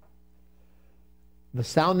 The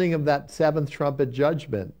sounding of that 7th trumpet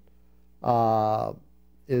judgment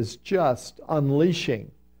is just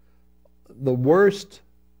unleashing the worst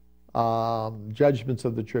judgments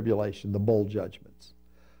of the tribulation, the bowl judgments.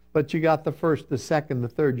 But you got the first, the second, the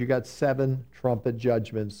third. You got 7 trumpet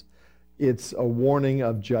judgments. It's a warning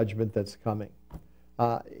of judgment that's coming.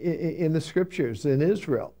 In the Scriptures, in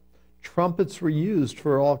Israel, trumpets were used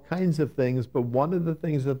for all kinds of things, but one of the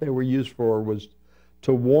things that they were used for was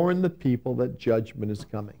to warn the people that judgment is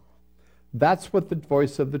coming. That's what the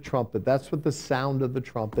voice of the trumpet, that's what the sound of the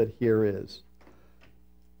trumpet here is.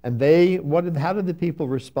 And how did the people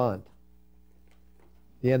respond?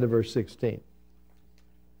 The end of verse 16.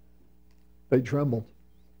 They trembled.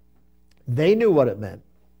 They knew what it meant.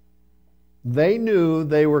 They knew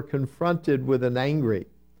they were confronted with an angry,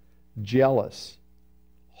 jealous,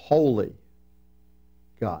 holy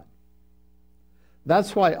God.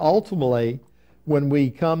 That's why ultimately, when we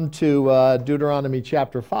come to Deuteronomy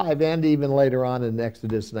chapter 5, and even later on in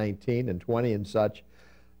Exodus 19 and 20 and such,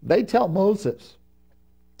 they tell Moses.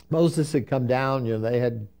 Moses had come down, they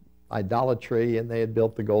had idolatry, and they had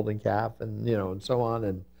built the golden calf, and and so on.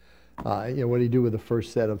 And what did he do with the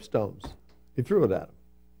first set of stones? He threw it at them.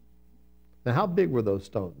 Now, how big were those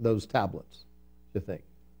tablets, do you think?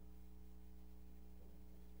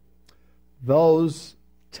 Those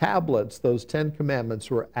tablets, those 10 Commandments,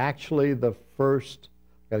 were actually the first,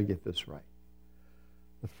 got to get this right,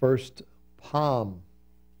 the first palm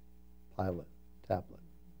tablet.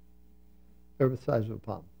 They're the size of a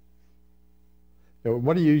palm.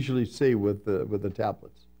 What do you usually see with the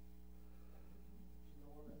tablets?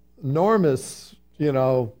 Enormous,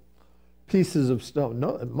 pieces of stone.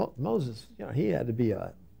 Moses, he had to be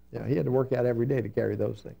he had to work out every day to carry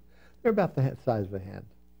those things. They're about the size of a hand.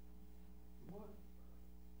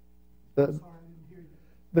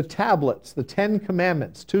 The tablets, the 10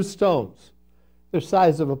 Commandments, 2 stones, they're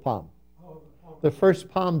size of a palm. The first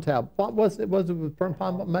palm tablet. What was it? Was it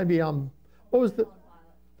palm? Maybe what was the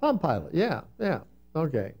Palm Pilot? Yeah.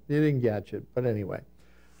 Okay, you didn't catch it, but anyway,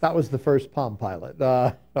 that was the first Palm Pilot.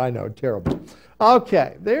 I know, terrible.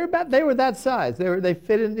 Okay, they were that size. They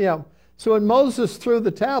fit in. So when Moses threw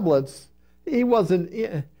the tablets, he wasn't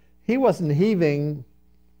heaving.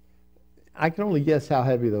 I can only guess how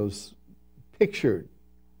heavy those pictured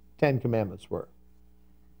 10 Commandments were.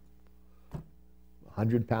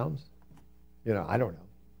 100 pounds? I don't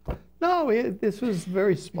know. No, this was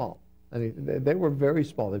very small. They were very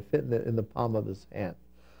small. They fit in the palm of his hand.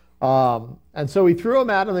 And so he threw them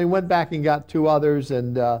at him. He went back and got 2 others,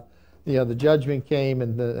 and the judgment came,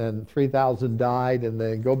 and 3,000 died. And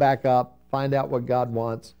they go back up, find out what God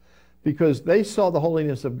wants, because they saw the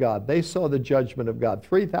holiness of God. They saw the judgment of God.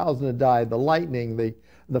 3,000 had died. The lightning,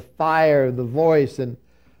 the fire, the voice, and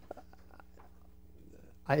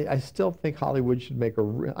I still think Hollywood should make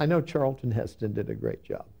I know Charlton Heston did a great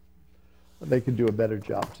job. They could do a better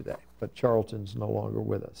job today, but Charlton's no longer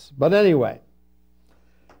with us. But anyway,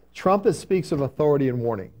 trumpet speaks of authority and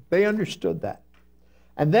warning. They understood that.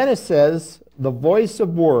 And then it says, the voice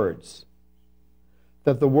of words,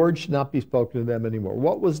 that the word should not be spoken to them anymore.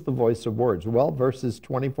 What was the voice of words? Well, verses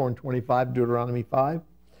 24 and 25, Deuteronomy 5.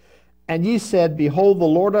 And ye said, behold, the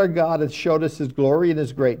Lord our God hath showed us his glory and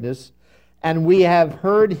his greatness, and we have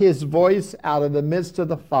heard his voice out of the midst of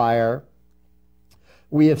the fire.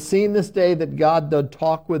 We have seen this day that God doth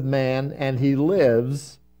talk with man, and he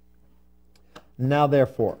lives. Now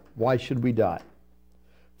therefore, why should we die?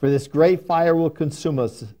 For this great fire will consume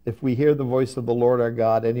us. If we hear the voice of the Lord our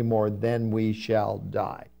God any more, then we shall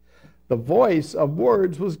die. The voice of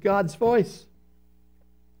words was God's voice.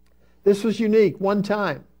 This was unique, one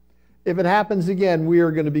time. If it happens again, we are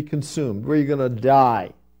going to be consumed. We're going to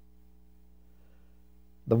die.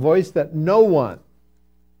 The voice that no one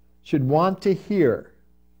should want to hear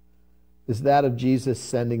is that of Jesus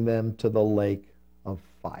sending them to the lake of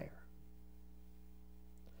fire.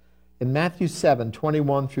 In Matthew 7,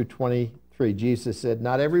 21 through 23, Jesus said,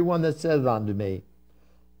 not everyone that says unto me,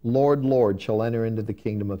 Lord, Lord, shall enter into the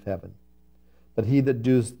kingdom of heaven, but he that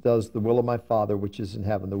does the will of my Father which is in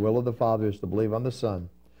heaven. The will of the Father is to believe on the Son.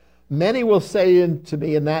 Many will say unto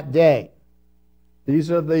me in that day, these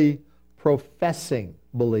are the professing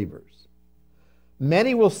believers.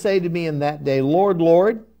 Many will say to me in that day, Lord,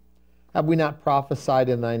 Lord, have we not prophesied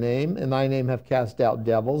in thy name? In thy name have cast out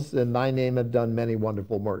devils. In thy name have done many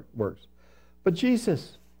wonderful works. But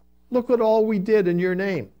Jesus, look at all we did in your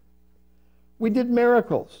name. We did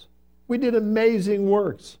miracles. We did amazing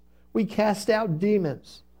works. We cast out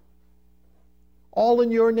demons. All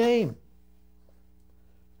in your name.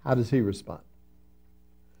 How does he respond?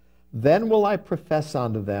 Then will I profess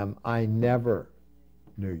unto them, I never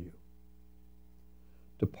knew you.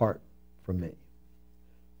 Depart from me,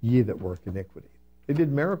 ye that work iniquity. They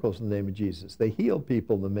did miracles in the name of Jesus. They healed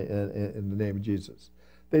people in the name of Jesus.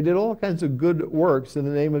 They did all kinds of good works in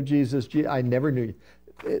the name of Jesus. I never knew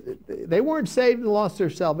you. They weren't saved and lost their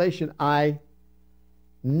salvation. I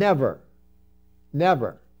never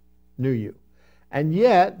knew you. And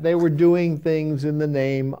yet they were doing things in the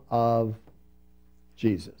name of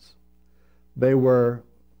Jesus. They were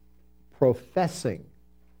professing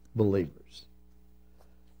believers.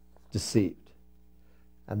 deceived.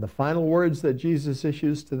 And the final words that Jesus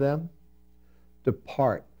issues to them,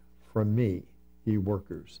 depart from me, ye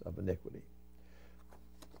workers of iniquity.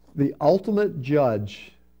 The ultimate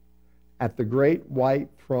judge at the great white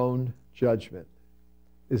throne judgment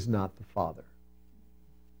is not the Father.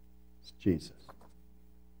 It's Jesus.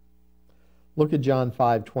 Look at John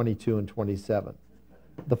 5:22 and 27.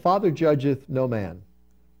 The Father judgeth no man.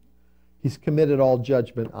 He's committed all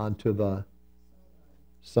judgment unto the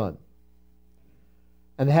Son.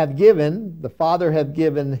 And the Father hath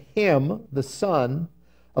given him, the Son,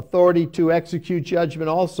 authority to execute judgment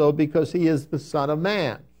also, because he is the Son of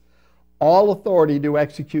Man. All authority to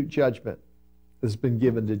execute judgment has been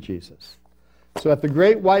given to Jesus. So at the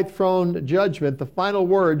great white throne judgment, the final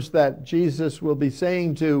words that Jesus will be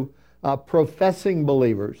saying to professing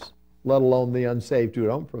believers, let alone the unsaved who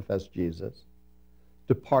don't profess Jesus,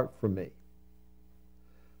 depart from me.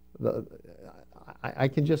 I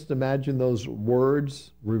can just imagine those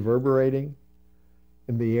words reverberating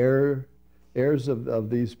in the airs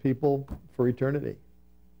of these people for eternity.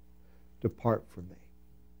 Depart from me.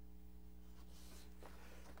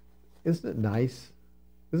 Isn't it nice?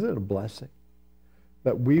 Isn't it a blessing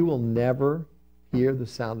that we will never hear the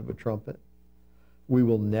sound of a trumpet? We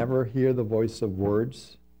will never hear the voice of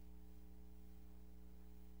words.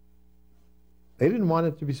 They didn't want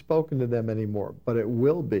it to be spoken to them anymore, but it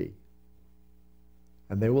will be.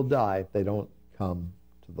 And they will die if they don't come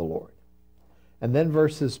to the Lord. And then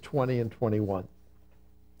verses 20 and 21.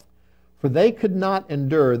 For they could not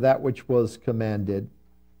endure that which was commanded.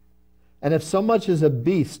 And if so much as a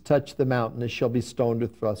beast touch the mountain, it shall be stoned or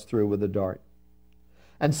thrust through with a dart.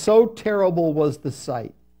 And so terrible was the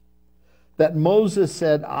sight, that Moses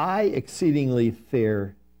said, I exceedingly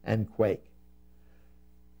fear and quake.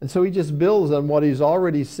 And so he just builds on what he's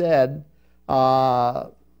already said.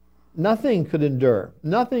 Nothing could endure.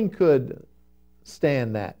 Nothing could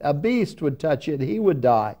stand that. A beast would touch it, he would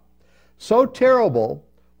die. So terrible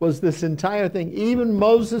was this entire thing. Even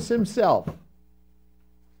Moses himself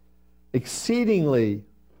exceedingly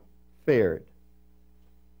feared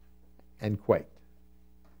and quaked.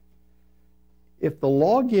 If the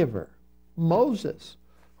lawgiver, Moses,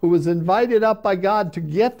 who was invited up by God to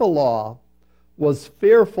get the law, was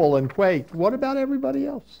fearful and quaked, what about everybody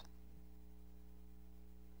else?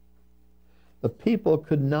 The people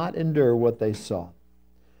could not endure what they saw.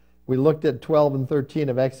 We looked at 12 and 13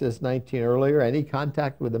 of Exodus 19 earlier. Any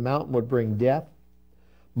contact with the mountain would bring death.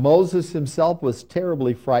 Moses himself was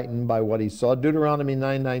terribly frightened by what he saw. Deuteronomy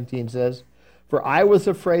 9:19 says, For I was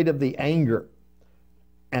afraid of the anger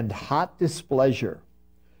and hot displeasure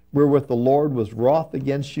wherewith the Lord was wroth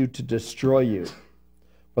against you to destroy you.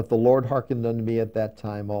 But the Lord hearkened unto me at that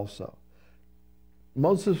time also.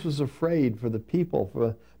 Moses was afraid for the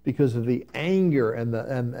people because of the anger and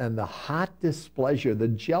the hot displeasure, the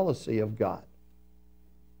jealousy of God.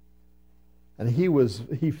 And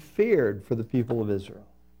he feared for the people of Israel.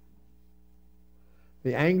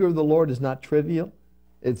 The anger of the Lord is not trivial.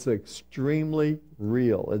 It's extremely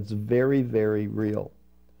real. It's very, very real.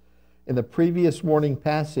 In the previous morning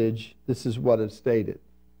passage, this is what it stated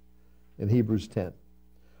in Hebrews 10.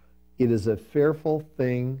 It is a fearful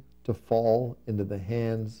thing to fall into the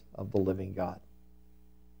hands of the living God.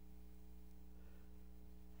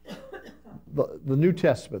 The New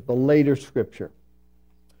Testament, the later Scripture,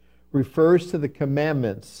 refers to the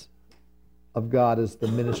commandments of God as the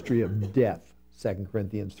ministry of death, 2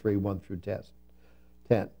 Corinthians 3, 1 through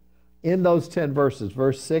 10. In those 10 verses,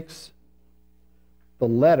 verse 6, the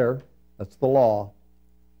letter, that's the law,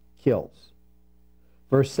 kills.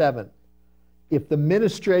 Verse 7, if the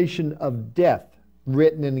ministration of death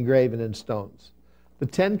written and engraven in stones. The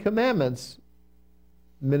 10 Commandments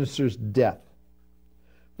ministers death.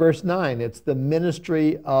 Verse 9, it's the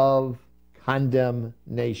ministry of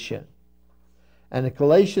condemnation. And in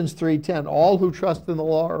Galatians 3:10, all who trust in the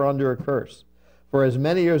law are under a curse. For as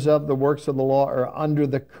many as of the works of the law are under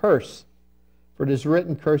the curse. For it is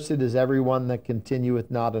written, Cursed is everyone that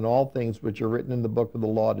continueth not in all things which are written in the book of the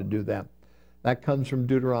law to do them. That comes from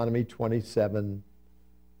Deuteronomy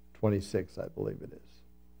 27:26, I believe it is.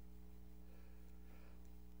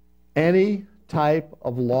 Any type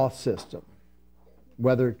of law system,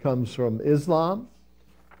 whether it comes from Islam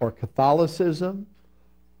or Catholicism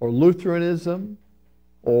or Lutheranism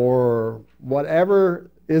or whatever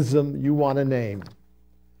ism you want to name,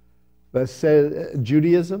 that says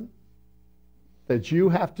Judaism, that you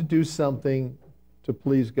have to do something to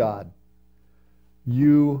please God,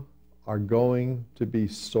 you are going to be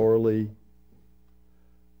sorely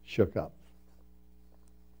shook up.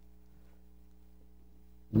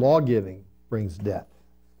 Law giving brings death.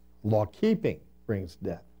 Law keeping brings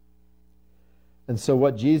death. And so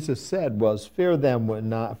what Jesus said was, fear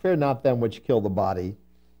not them which kill the body,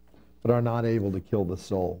 but are not able to kill the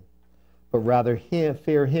soul, but rather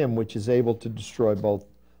fear him which is able to destroy both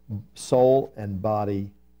soul and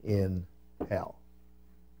body in hell.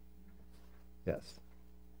 Yes.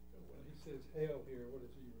 When he says hell here, what is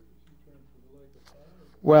he referring to, the lake of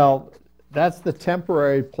fire? Well, that's the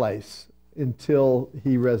temporary place until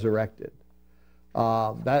he resurrected.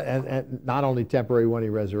 And not only temporary when he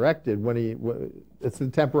resurrected, it's the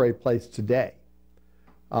temporary place today.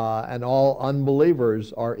 And all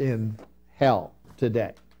unbelievers are in hell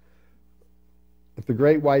today. At the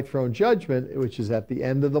great white throne judgment, which is at the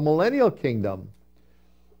end of the millennial kingdom,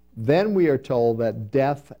 then we are told that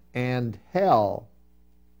death and hell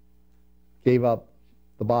gave up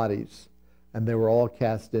the bodies, and they were all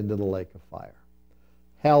cast into the lake of fire.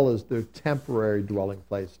 Hell is their temporary dwelling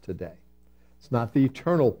place today. It's not the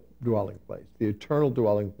eternal dwelling place. The eternal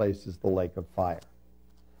dwelling place is the lake of fire.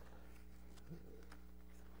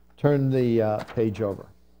 Turn the page over.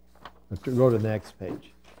 Go to the next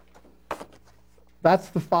page. That's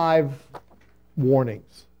the 5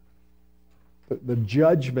 warnings, the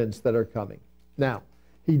judgments that are coming. Now,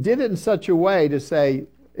 he did it in such a way to say,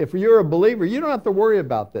 if you're a believer, you don't have to worry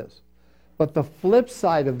about this. But the flip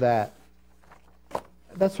side of that,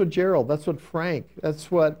 that's what Gerald, that's what Frank,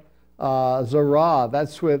 that's what Zara,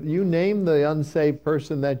 that's what, you name the unsaved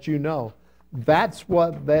person that you know. That's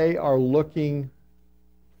what they are looking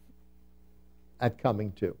at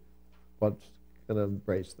coming to, what's going to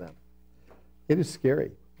embrace them. It is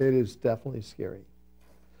scary. It is definitely scary.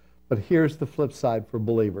 But here's the flip side for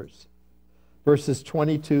believers. Verses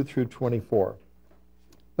 22 through 24.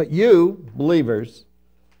 But you, believers,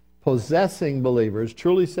 possessing believers,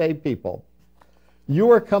 truly saved people, you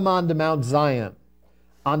are come onto Mount Zion,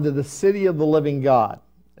 onto the city of the living God.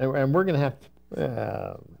 And we're going to have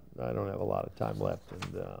to, I don't have a lot of time left.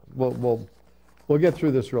 And we'll get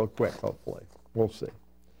through this real quick, hopefully. We'll see.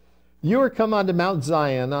 You are come unto Mount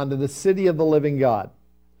Zion, unto the city of the living God,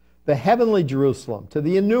 the heavenly Jerusalem, to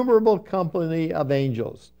the innumerable company of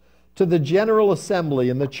angels, to the general assembly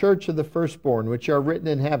and the church of the firstborn, which are written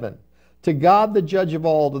in heaven, to God the judge of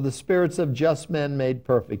all, to the spirits of just men made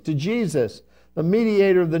perfect, to Jesus, the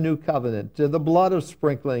mediator of the new covenant, to the blood of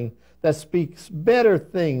sprinkling that speaks better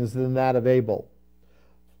things than that of Abel.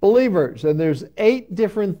 Believers, and there's 8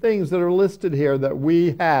 different things that are listed here that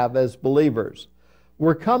we have as believers.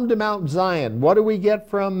 We're come to Mount Zion. What do we get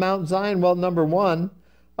from Mount Zion? Well, number 1,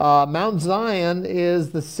 Mount Zion is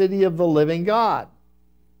the city of the living God,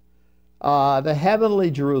 the heavenly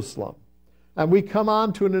Jerusalem. And we come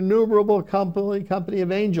on to an innumerable company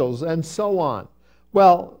of angels, and so on.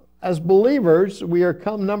 Well, as believers, we are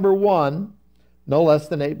come, number 1, no less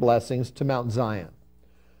than 8 blessings, to Mount Zion.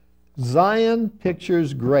 Zion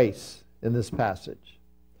pictures grace in this passage.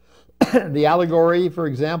 The allegory, for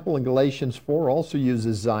example, in Galatians 4 also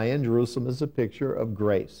uses Zion, Jerusalem, as a picture of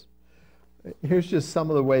grace. Here's just some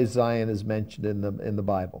of the ways Zion is mentioned in the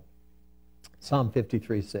Bible. Psalm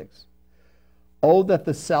 53:6. Oh, that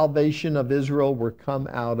the salvation of Israel were come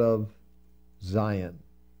out of Zion.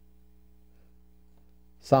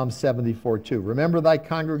 Psalm 74:2. Remember thy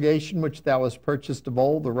congregation which thou hast purchased of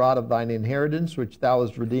old, the rod of thine inheritance which thou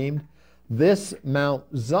hast redeemed, this Mount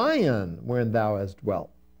Zion wherein thou hast dwelt.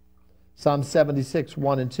 Psalm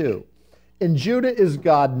 76:1 and 2. In Judah is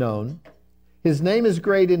God known. His name is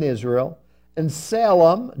great in Israel. In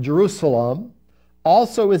Salem, Jerusalem,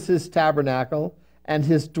 also is his tabernacle, and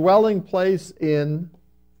his dwelling place in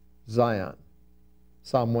Zion.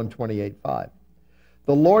 Psalm 128:5.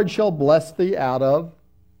 The Lord shall bless thee out of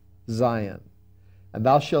Zion, and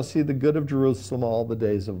thou shalt see the good of Jerusalem all the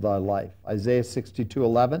days of thy life. Isaiah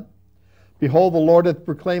 62:11. Behold, the Lord hath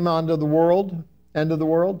proclaimed unto the world, end of the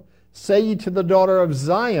world, say ye to the daughter of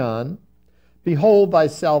Zion, behold, thy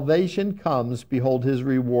salvation comes. Behold, his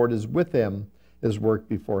reward is with him, his work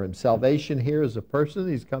before him. Salvation here is a person.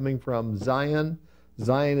 He's coming from Zion.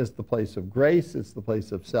 Zion is the place of grace. It's the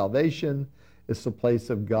place of salvation. It's the place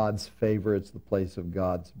of God's favor. It's the place of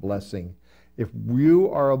God's blessing. If you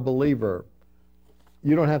are a believer,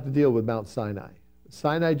 you don't have to deal with Mount Sinai.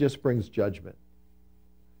 Sinai just brings judgment.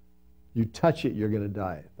 You touch it, you're going to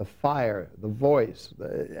die. The fire, the voice,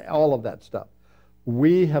 all of that stuff.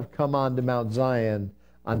 We have come on to Mount Zion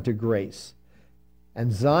unto grace.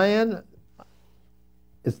 And Zion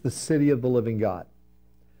is the city of the living God,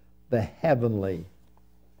 the heavenly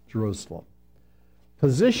Jerusalem.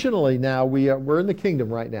 Positionally now, we're in the kingdom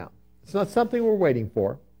right now. It's not something we're waiting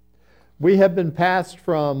for. We have been passed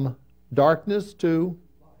from darkness to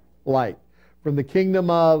light, from the kingdom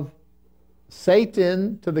of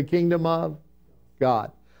Satan to the kingdom of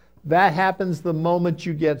God. That happens the moment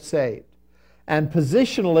you get saved. And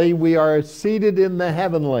positionally, we are seated in the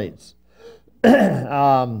heavenlies.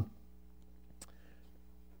 Colossians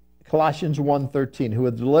 1:13, who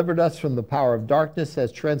has delivered us from the power of darkness,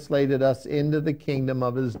 has translated us into the kingdom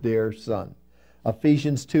of his dear Son.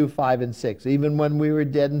 Ephesians 2:5 and 6, even when we were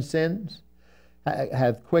dead in sins,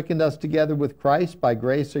 hath quickened us together with Christ. By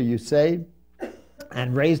grace are you saved,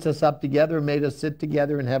 and raised us up together and made us sit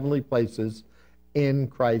together in heavenly places in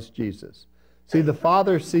Christ Jesus. See, the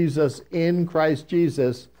Father sees us in Christ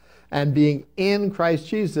Jesus, and being in Christ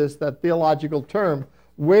Jesus, that theological term,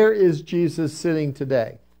 where is Jesus sitting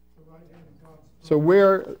today?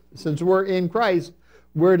 So since we're in Christ,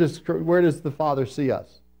 where does the Father see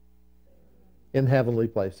us? In heavenly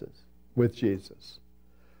places with Jesus.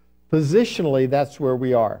 Positionally, that's where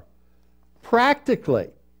we are. Practically,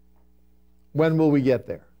 when will we get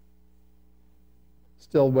there?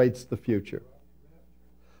 Still waits the future.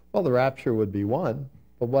 Well, the rapture would be one,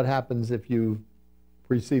 but what happens if you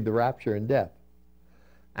precede the rapture in death?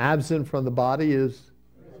 Absent from the body is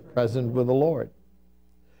present with the Lord.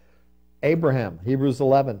 Abraham, Hebrews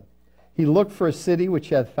 11. He looked for a city which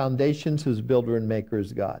hath foundations, whose builder and maker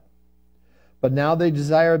is God. But now they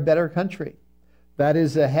desire a better country, that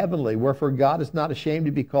is a heavenly, wherefore God is not ashamed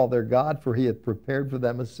to be called their God, for he hath prepared for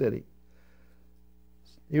them a city.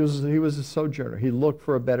 He was a sojourner. He looked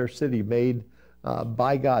for a better city made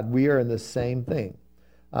by God. We are in the same thing.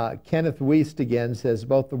 Kenneth Wuest again says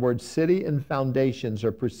both the word city and foundations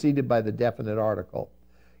are preceded by the definite article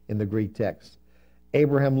in the Greek text.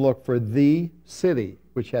 Abraham looked for the city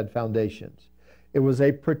which had foundations. It was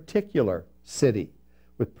a particular city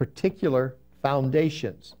with particular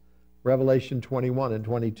foundations. Revelation 21 and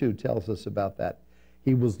 22 tells us about that.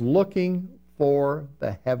 He was looking for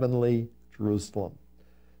the heavenly Jerusalem.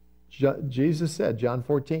 Jesus said, John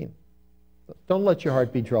 14, don't let your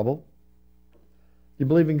heart be troubled. You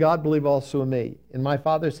believe in God, believe also in me. In my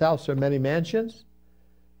Father's house are many mansions.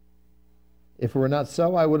 If it were not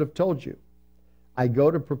so, I would have told you. I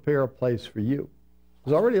go to prepare a place for you.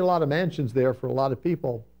 There's already a lot of mansions there for a lot of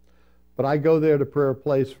people, but I go there to prepare a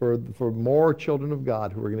place for more children of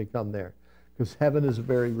God who are going to come there, because heaven is a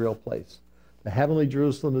very real place. The heavenly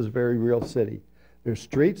Jerusalem is a very real city. There's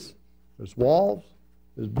streets, there's walls,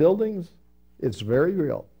 there's buildings. It's very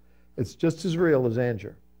real. It's just as real as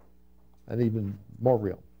Anger, and even more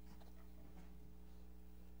real.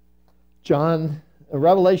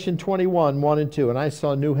 Revelation 21, 1 and 2. And I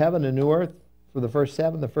saw a new heaven and new earth. For the first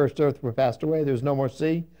heaven, the first earth were passed away. There's no more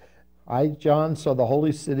sea. I, John, saw the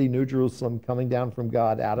holy city, New Jerusalem, coming down from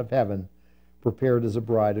God out of heaven, prepared as a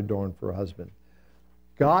bride adorned for a husband.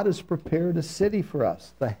 God has prepared a city for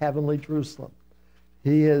us, the heavenly Jerusalem.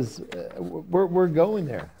 He is. We're going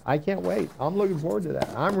there. I can't wait. I'm looking forward to that.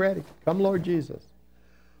 I'm ready. Come, Lord Jesus.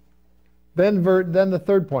 Then the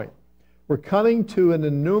third point. We're coming to an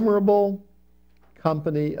innumerable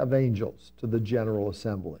company of angels, to the general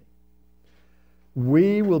assembly.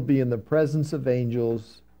 We will be in the presence of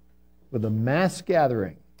angels with a mass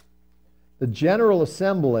gathering. The general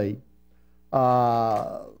assembly,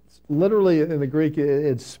 literally in the Greek,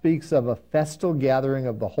 it speaks of a festal gathering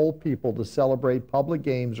of the whole people to celebrate public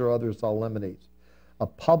games or other solemnities. A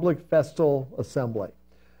public festal assembly.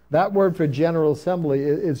 That word for general assembly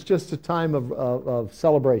is just a time of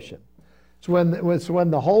celebration. It's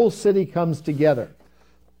when the whole city comes together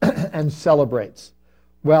and celebrates.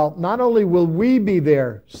 Well, not only will we be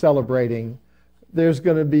there celebrating, there's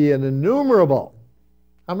going to be an innumerable.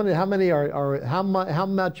 How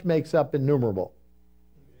much makes up innumerable?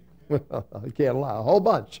 I can't lie. A whole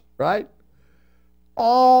bunch, right?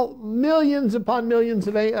 All millions upon millions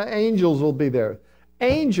of angels will be there.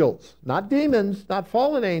 Angels, not demons, not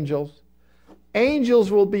fallen angels.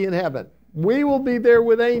 Angels will be in heaven. We will be there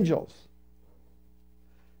with angels.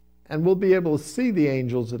 And we'll be able to see the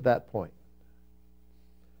angels at that point.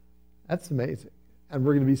 That's amazing. And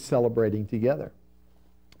we're going to be celebrating together.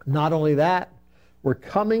 Not only that, we're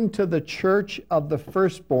coming to the church of the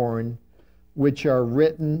firstborn, which are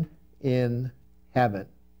written in heaven.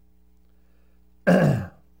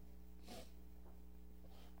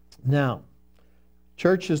 Now,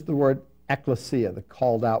 church is the word ecclesia, the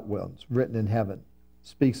called out ones, written in heaven.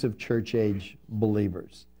 Speaks of church age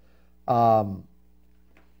believers.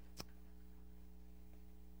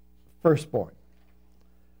 Firstborn.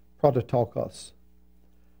 Prototokos.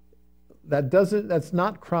 That's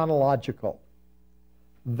not chronological.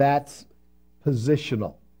 That's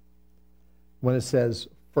positional. When it says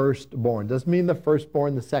firstborn. Doesn't mean the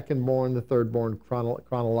firstborn, the secondborn, the thirdborn,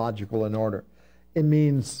 chronological in order. It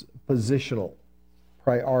means positional,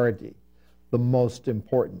 priority, the most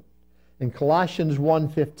important. In Colossians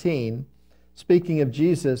 1:15, speaking of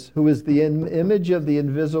Jesus, who is the image of the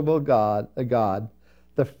invisible God,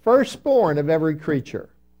 the firstborn of every creature.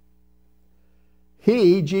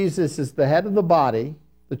 He, Jesus, is the head of the body,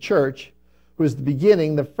 the church, who is the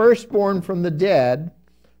beginning, the firstborn from the dead,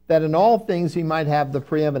 that in all things he might have the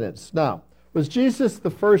preeminence. Now, was Jesus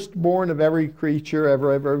the firstborn of every creature,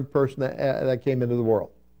 every person that came into the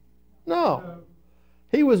world? No.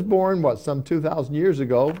 He was born, some 2,000 years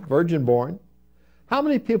ago, virgin born. How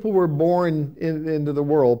many people were born into the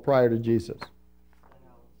world prior to Jesus?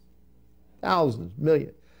 Thousands,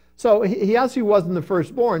 millions. So he actually wasn't the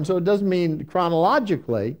firstborn, so it doesn't mean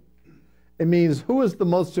chronologically. It means who is the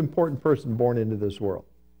most important person born into this world?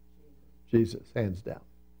 Jesus, hands down.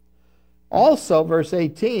 Also, verse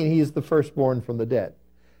 18, he is the firstborn from the dead.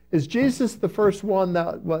 Is Jesus the first one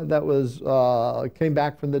that came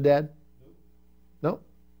back from the dead? No. A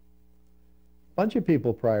bunch of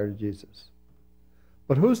people prior to Jesus.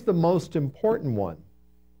 But who's the most important one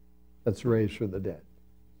that's raised from the dead?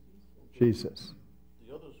 Jesus.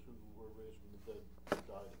 The others who were raised from the dead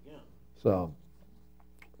died again. So,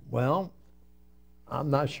 well,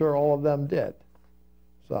 I'm not sure all of them did.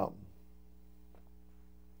 So,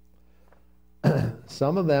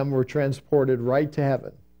 some of them were transported right to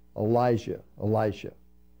heaven. Elijah, Elisha.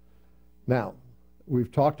 Now,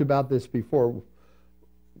 we've talked about this before.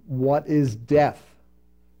 What is death?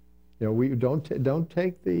 You know, we don't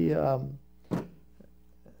take the.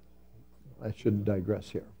 I shouldn't digress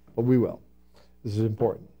here, but we will. This is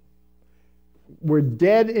important. We're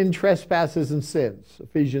dead in trespasses and sins.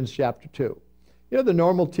 Ephesians chapter 2. You know the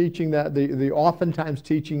normal teaching that the oftentimes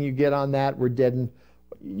teaching you get on that. We're dead in.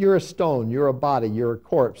 You're a stone. You're a body. You're a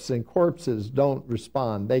corpse, and corpses don't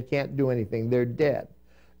respond. They can't do anything. They're dead.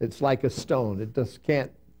 It's like a stone. It just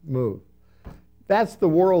can't move. That's the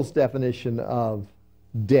world's definition of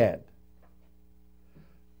dead.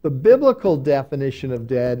 The biblical definition of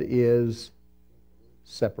dead is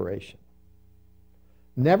separation.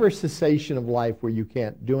 Never cessation of life where you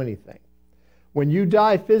can't do anything. When you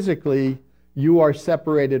die physically, you are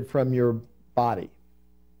separated from your body.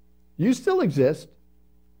 You still exist.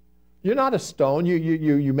 You're not a stone.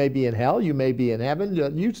 You may be in hell. You may be in heaven.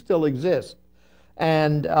 You still exist.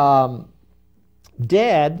 And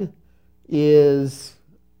dead is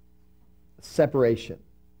separation.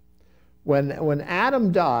 When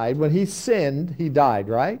Adam died, when he sinned, he died,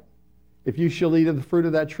 right? If you shall eat of the fruit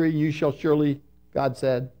of that tree, you shall surely, God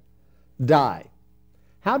said, die.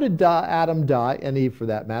 How did Adam die, and Eve for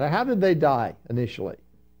that matter? How did they die initially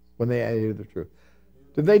when they ate of the fruit?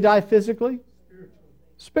 Did they die physically?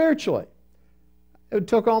 Spiritually. It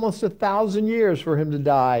took almost 1,000 years for him to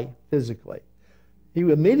die physically. He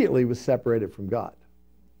immediately was separated from God.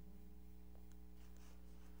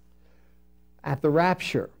 At the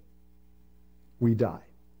rapture, we die.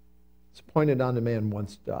 It's appointed unto man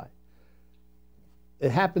once to die.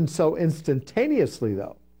 It happens so instantaneously,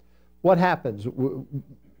 though. What happens?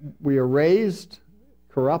 We are raised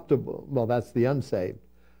corruptible. Well, that's the unsaved.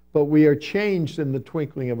 But we are changed in the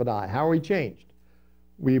twinkling of an eye. How are we changed?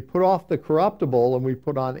 We put off the corruptible and we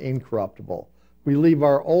put on incorruptible. We leave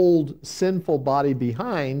our old sinful body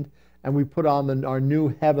behind and we put on our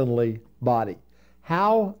new heavenly body.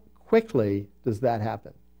 How quickly does that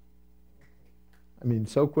happen? I mean,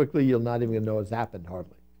 so quickly you'll not even know it's happened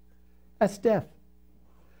hardly. That's death.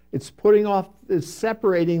 It's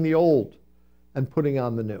separating the old and putting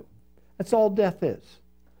on the new. That's all death is.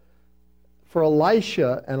 For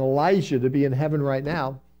Elisha and Elijah to be in heaven right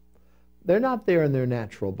now, they're not there in their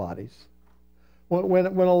natural bodies. When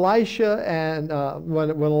Elisha and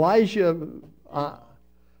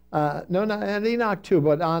and Enoch too,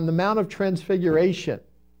 but on the Mount of Transfiguration,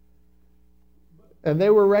 and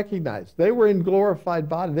they were recognized. They were in glorified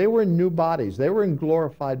bodies. They were in new bodies. They were in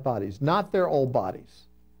glorified bodies, not their old bodies.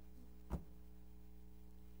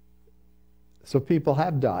 So people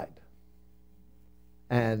have died.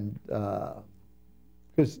 And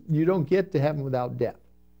because you don't get to heaven without death.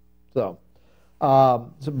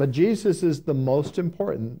 But Jesus is the most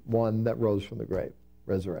important one that rose from the grave,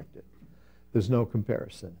 resurrected. There's no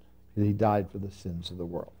comparison. He died for the sins of the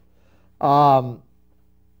world.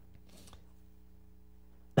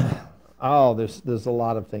 There's a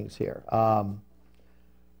lot of things here. Psalm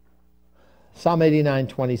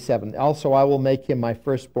 89:27. Also, I will make him my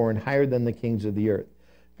firstborn higher than the kings of the earth.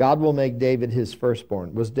 God will make David his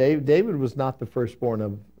firstborn. David was not the firstborn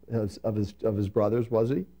of his brothers, was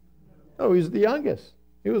he? No, he was the youngest.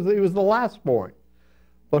 He was the last born.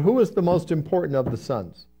 But who was the most important of the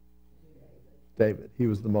sons? David. He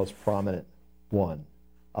was the most prominent one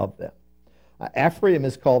of them. Ephraim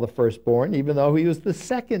is called the firstborn, even though he was the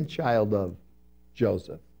second child of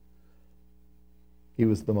Joseph. He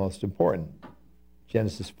was the most important.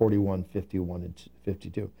 Genesis 41, 51, and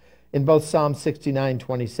 52. In both Psalm 69,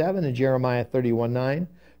 27 and Jeremiah 31, 9,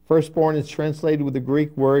 firstborn is translated with the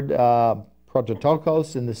Greek word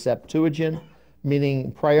prototokos in the Septuagint,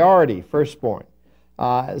 meaning priority, firstborn.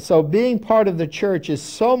 So being part of the church is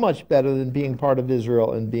so much better than being part of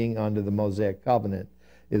Israel and being under the Mosaic covenant,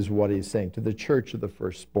 is what he's saying, to the church of the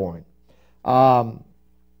firstborn. We're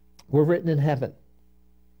written in heaven.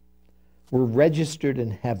 We're registered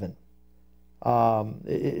in heaven.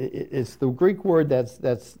 It's the Greek word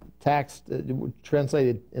that's taxed,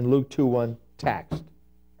 translated in Luke 2:1, taxed.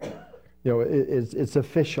 It's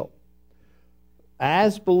official.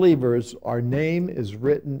 As believers, our name is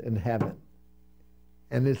written in heaven.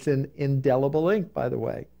 And it's in indelible ink, by the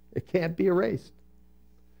way. It can't be erased.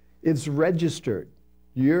 It's registered.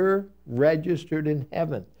 You're registered in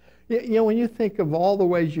heaven. When you think of all the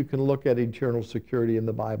ways you can look at eternal security in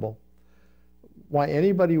the Bible, why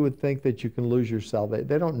anybody would think that you can lose your salvation.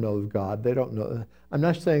 They don't know God. They don't know. I'm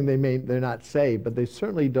not saying they're not saved, but they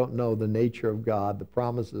certainly don't know the nature of God, the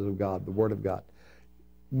promises of God, the Word of God.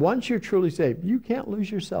 Once you're truly saved, you can't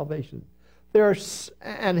lose your salvation.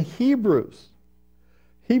 And Hebrews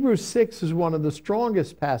 6 is one of the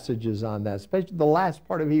strongest passages on that, especially the last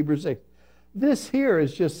part of Hebrews 6. This here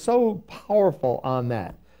is just so powerful on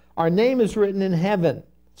that. Our name is written in heaven.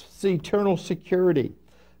 It's eternal security.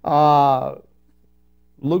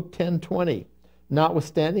 Luke 10:20.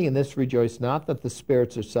 Notwithstanding, in this rejoice not that the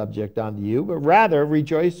spirits are subject unto you, but rather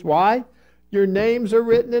rejoice. Why? Your names are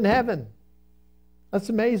written in heaven. That's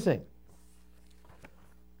amazing.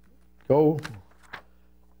 Go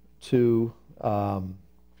to,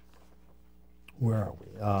 where are we?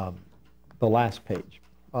 The last page.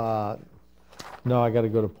 No, I got to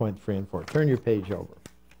go to point 3 and 4. Turn your page over.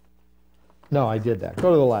 No, I did that.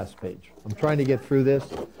 Go to the last page. I'm trying to get through this.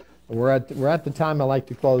 We're at the time I like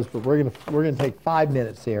to close, but we're gonna take 5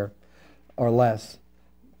 minutes here, or less.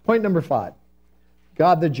 Point number 5.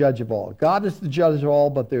 God the judge of all. God is the judge of all,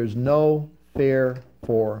 but there's no fear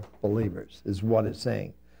for believers, is what it's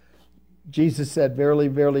saying. Jesus said, Verily,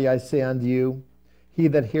 verily, I say unto you, he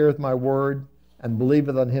that heareth my word and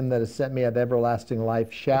believeth on him that has sent me hath everlasting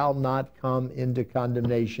life, shall not come into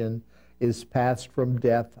condemnation, is passed from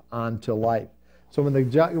death unto life. So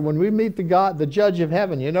when we meet the judge of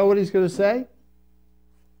heaven, you know what he's going to say?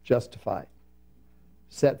 Justified.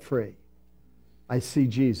 Set free. I see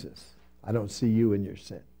Jesus. I don't see you in your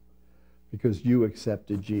sin, because you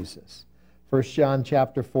accepted Jesus. 1 John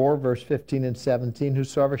chapter 4, verse 15 and 17,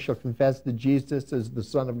 whosoever shall confess that Jesus is the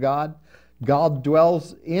Son of God, God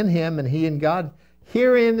dwells in him and he in God.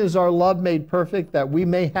 Herein is our love made perfect, that we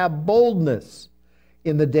may have boldness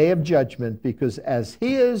in the day of judgment, because as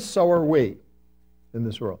he is, so are we in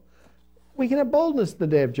this world. We can have boldness in the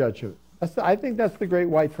day of judgment. I think that's the great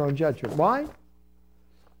white throne judgment. Why?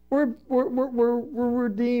 We're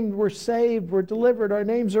redeemed, we're saved, we're delivered, our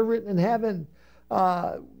names are written in heaven.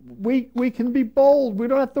 We can be bold. We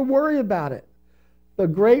don't have to worry about it. The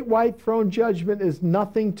great white throne judgment is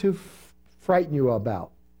nothing to frighten you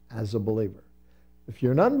about as a believer. If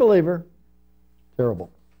you're an unbeliever, terrible.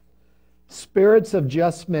 Spirits of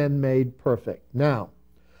just men made perfect. Now,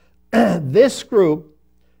 this group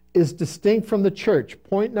is distinct from the church.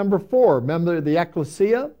 Point number 4, remember the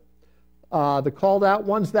ecclesia, the called out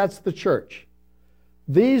ones, that's the church.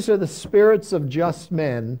 These are the spirits of just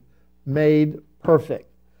men made perfect.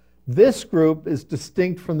 This group is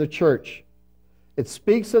distinct from the church. It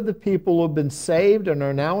speaks of the people who have been saved and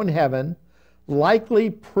are now in heaven, likely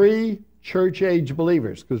pre-church age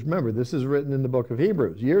believers. Because remember, this is written in the book of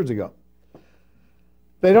Hebrews years ago.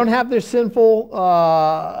 They don't have their sinful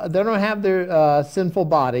sinful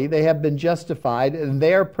body. They have been justified, and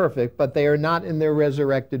they are perfect, but they are not in their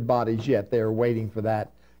resurrected bodies yet. They are waiting for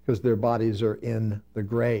that because their bodies are in the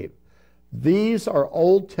grave. These are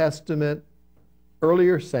Old Testament,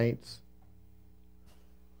 earlier saints.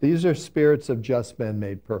 These are spirits of just men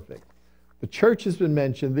made perfect. The church has been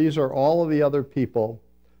mentioned. These are all of the other people.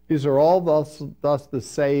 These are all thus the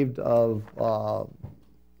saved of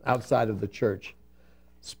outside of the church.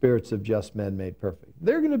 Spirits of just men made perfect.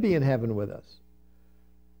 They're going to be in heaven with us.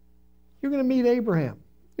 You're going to meet Abraham.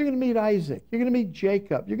 You're going to meet Isaac. You're going to meet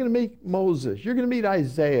Jacob. You're going to meet Moses. You're going to meet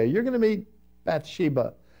Isaiah. You're going to meet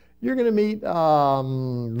Bathsheba. You're going to meet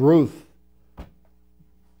Ruth.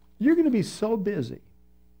 You're going to be so busy.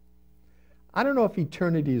 I don't know if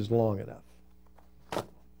eternity is long enough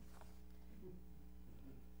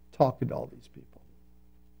talking to all these people.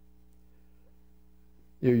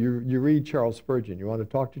 You read Charles Spurgeon. You want to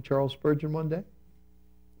talk to Charles Spurgeon one day?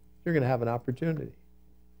 You're going to have an opportunity.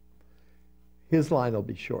 His line will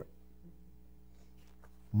be short.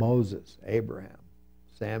 Moses, Abraham,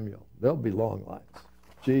 Samuel, there'll be long lines.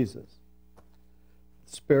 Jesus.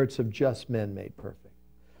 Spirits of just men made perfect.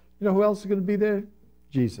 You know who else is going to be there?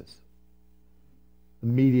 Jesus, the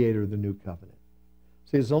mediator of the new covenant.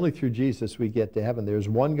 See, it's only through Jesus we get to heaven. There's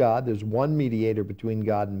one God, there's one mediator between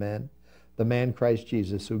God and man, the man Christ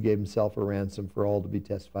Jesus, who gave himself a ransom for all to be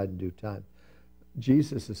testified in due time.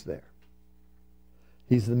 Jesus is there.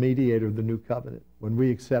 He's the mediator of the new covenant. When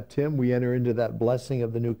we accept him, we enter into that blessing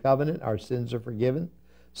of the new covenant. Our sins are forgiven.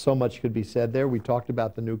 So much could be said there. We talked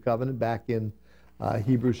about the new covenant back in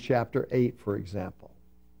Hebrews chapter 8, for example,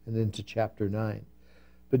 and into chapter 9.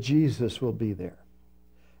 But Jesus will be there.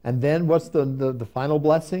 And then what's the final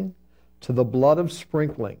blessing? To the blood of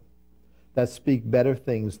sprinkling that speak better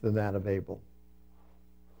things than that of Abel.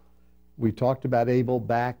 We talked about Abel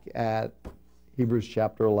back at Hebrews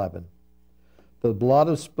chapter 11. The blood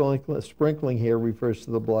of sprinkling here refers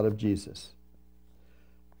to the blood of Jesus.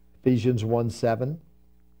 Ephesians 1:7,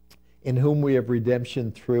 in whom we have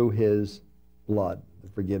redemption through his blood, the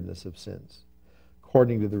forgiveness of sins,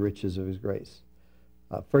 according to the riches of his grace.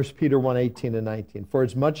 1 Peter 1:18 and 19. For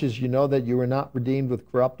as much as you know that you were not redeemed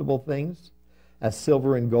with corruptible things, as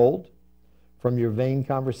silver and gold, from your vain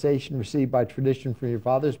conversation received by tradition from your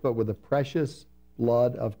fathers, but with the precious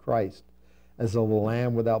blood of Christ, as of a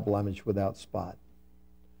lamb without blemish, without spot.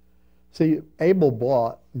 See, Abel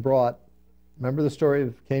brought, remember the story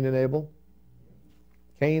of Cain and Abel?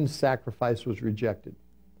 Cain's sacrifice was rejected.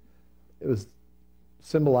 It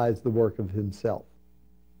symbolized the work of himself.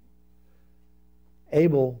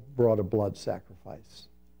 Abel brought a blood sacrifice.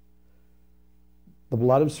 The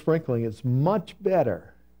blood of sprinkling is much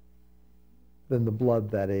better than the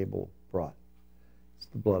blood that Abel brought. It's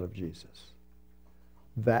the blood of Jesus.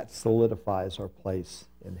 That solidifies our place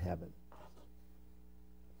in heaven.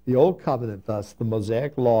 The old covenant, thus, the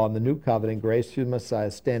Mosaic law, and the new covenant, grace through the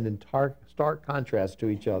Messiah, stand in stark contrast to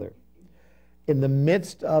each other. In the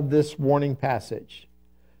midst of this warning passage,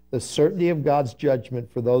 the certainty of God's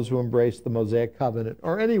judgment for those who embrace the Mosaic covenant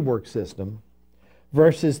or any work system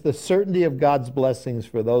versus the certainty of God's blessings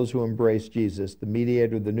for those who embrace Jesus, the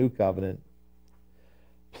mediator of the new covenant,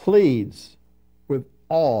 pleads with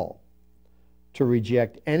all to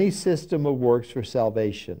reject any system of works for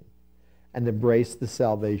salvation and embrace the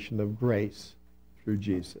salvation of grace through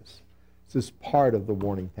Jesus. This is part of the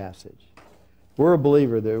warning passage. We're a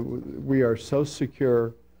believer that we are so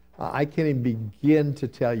secure. I can't even begin to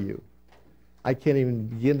tell you. I can't even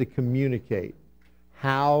begin to communicate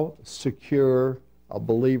how secure a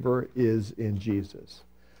believer is in Jesus.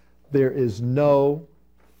 There is no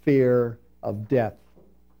fear of death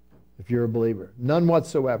if you're a believer. None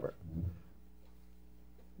whatsoever.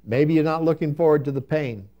 Maybe you're not looking forward to the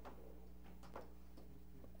pain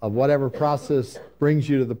of whatever process brings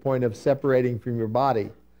you to the point of separating from your body.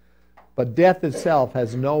 But death itself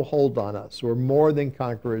has no hold on us. We're more than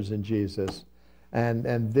conquerors in Jesus.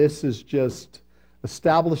 And this is just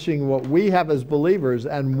establishing what we have as believers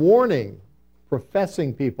and warning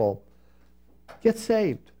professing people, get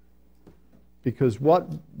saved. Because what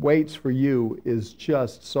waits for you is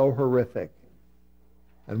just so horrific.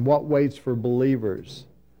 And what waits for believers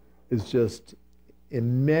is just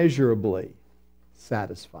immeasurably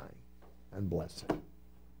satisfying and blessing.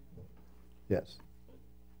 Yes?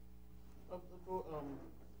 A lot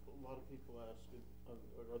of people ask,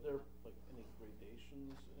 are there like any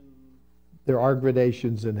gradations in? There are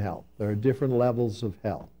gradations in hell. There are different levels of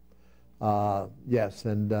hell. Yes,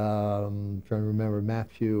 and I'm trying to remember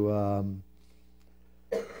Matthew,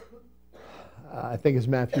 I think it's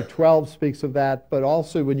Matthew 12 speaks of that, but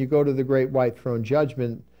also when you go to the great white throne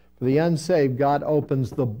judgment, for the unsaved, God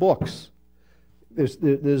opens the books.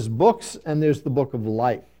 There's books and there's the book of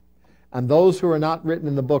life. And those who are not written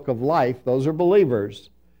in the book of life, those are believers,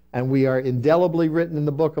 and we are indelibly written in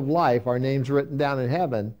the book of life, our names written down in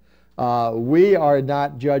heaven, we are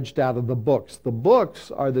not judged out of the books. The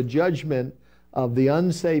books are the judgment of the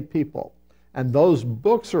unsaved people. And those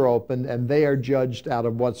books are opened and they are judged out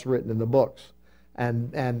of what's written in the books.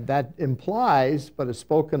 And that implies, but is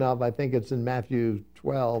spoken of, I think it's in Matthew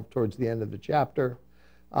 12, towards the end of the chapter,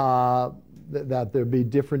 that there be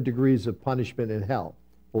different degrees of punishment in hell,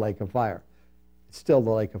 the lake of fire. It's still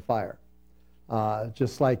the lake of fire.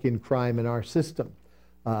 Just like in crime in our system.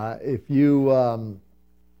 If you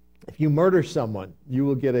murder someone,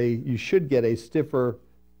 you should get a stiffer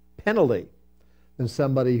penalty than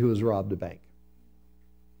somebody who has robbed a bank.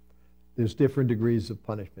 There's different degrees of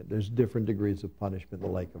punishment. There's different degrees of punishment in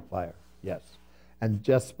the lake of fire. Yes. And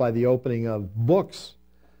just by the opening of books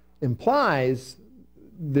implies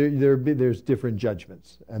there's different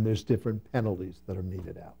judgments and there's different penalties that are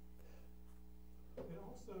meted out. And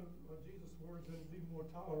also, Jesus' words, it will be more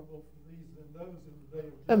tolerable for these than those in the day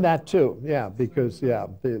of judgment. And that too, yeah, because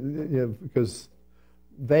because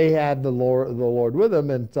they had the Lord with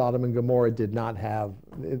them, and Sodom and Gomorrah did not have,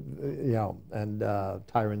 and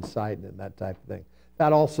Tyre and Sidon and that type of thing.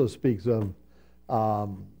 That also speaks of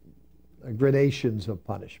gradations of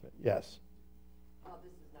punishment. Yes.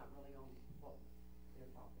 This is not really on what they're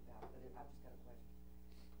talking about, but I've just got a question.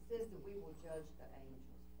 It says that we will judge the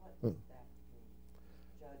angels. What does that mean?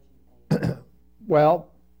 Judging angels.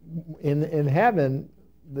 Well, in heaven,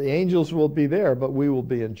 the angels will be there, but we will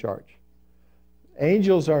be in charge.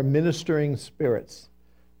 Angels are ministering spirits.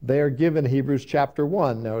 They are given, Hebrews chapter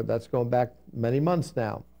 1. Now, that's going back many months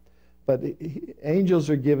now. But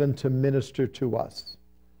angels are given to minister to us.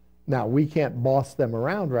 Now, we can't boss them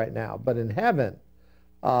around right now, but in heaven,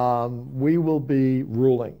 we will be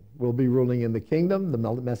ruling. We'll be ruling in the kingdom, the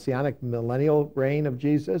messianic millennial reign of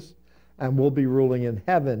Jesus, and we'll be ruling in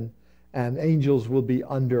heaven, and angels will be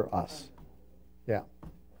under us. Yeah.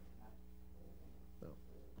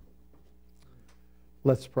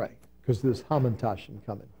 Let's pray, because there's Hamantaschen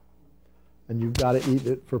coming. And you've got to eat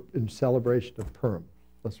it in celebration of Purim.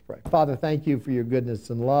 Let's pray. Father, thank you for your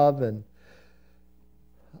goodness and love, and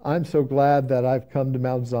I'm so glad that I've come to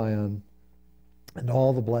Mount Zion and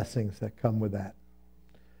all the blessings that come with that.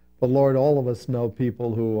 But Lord, all of us know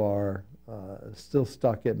people who are still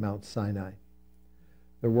stuck at Mount Sinai.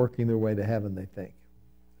 They're working their way to heaven, they think.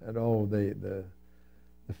 And the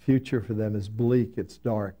future for them is bleak, it's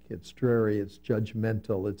dark, it's dreary, it's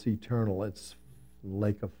judgmental, it's eternal, it's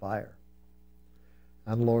lake of fire.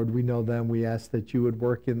 And Lord, we know them. We ask that you would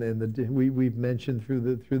work we've mentioned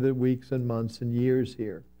through the weeks and months and years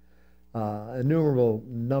here, innumerable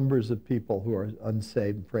numbers of people who are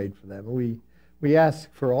unsaved, and prayed for them. We ask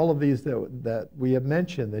for all of these that we have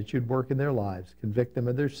mentioned, that you'd work in their lives, convict them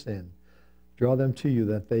of their sin, draw them to you,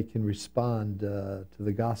 that they can respond to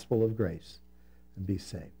the gospel of grace and be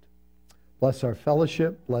saved. Bless our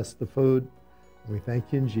fellowship, bless the food, and we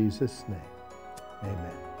thank you in Jesus' name.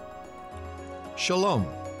 Amen. Shalom.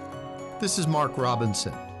 This is Mark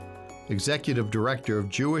Robinson, Executive Director of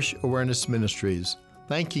Jewish Awareness Ministries,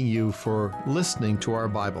 thanking you for listening to our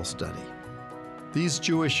Bible study. These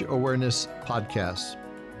Jewish Awareness podcasts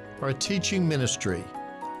are a teaching ministry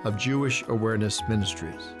of Jewish Awareness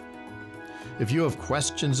Ministries. If you have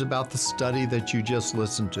questions about the study that you just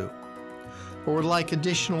listened to, or would like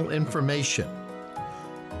additional information,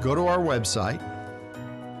 go to our website,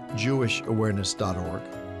 jewishawareness.org.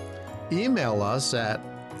 Email us at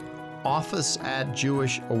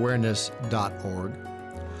office@jewishawareness.org,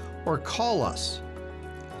 or call us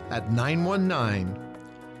at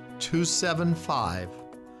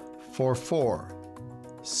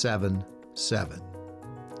 919-275-4477.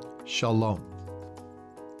 Shalom.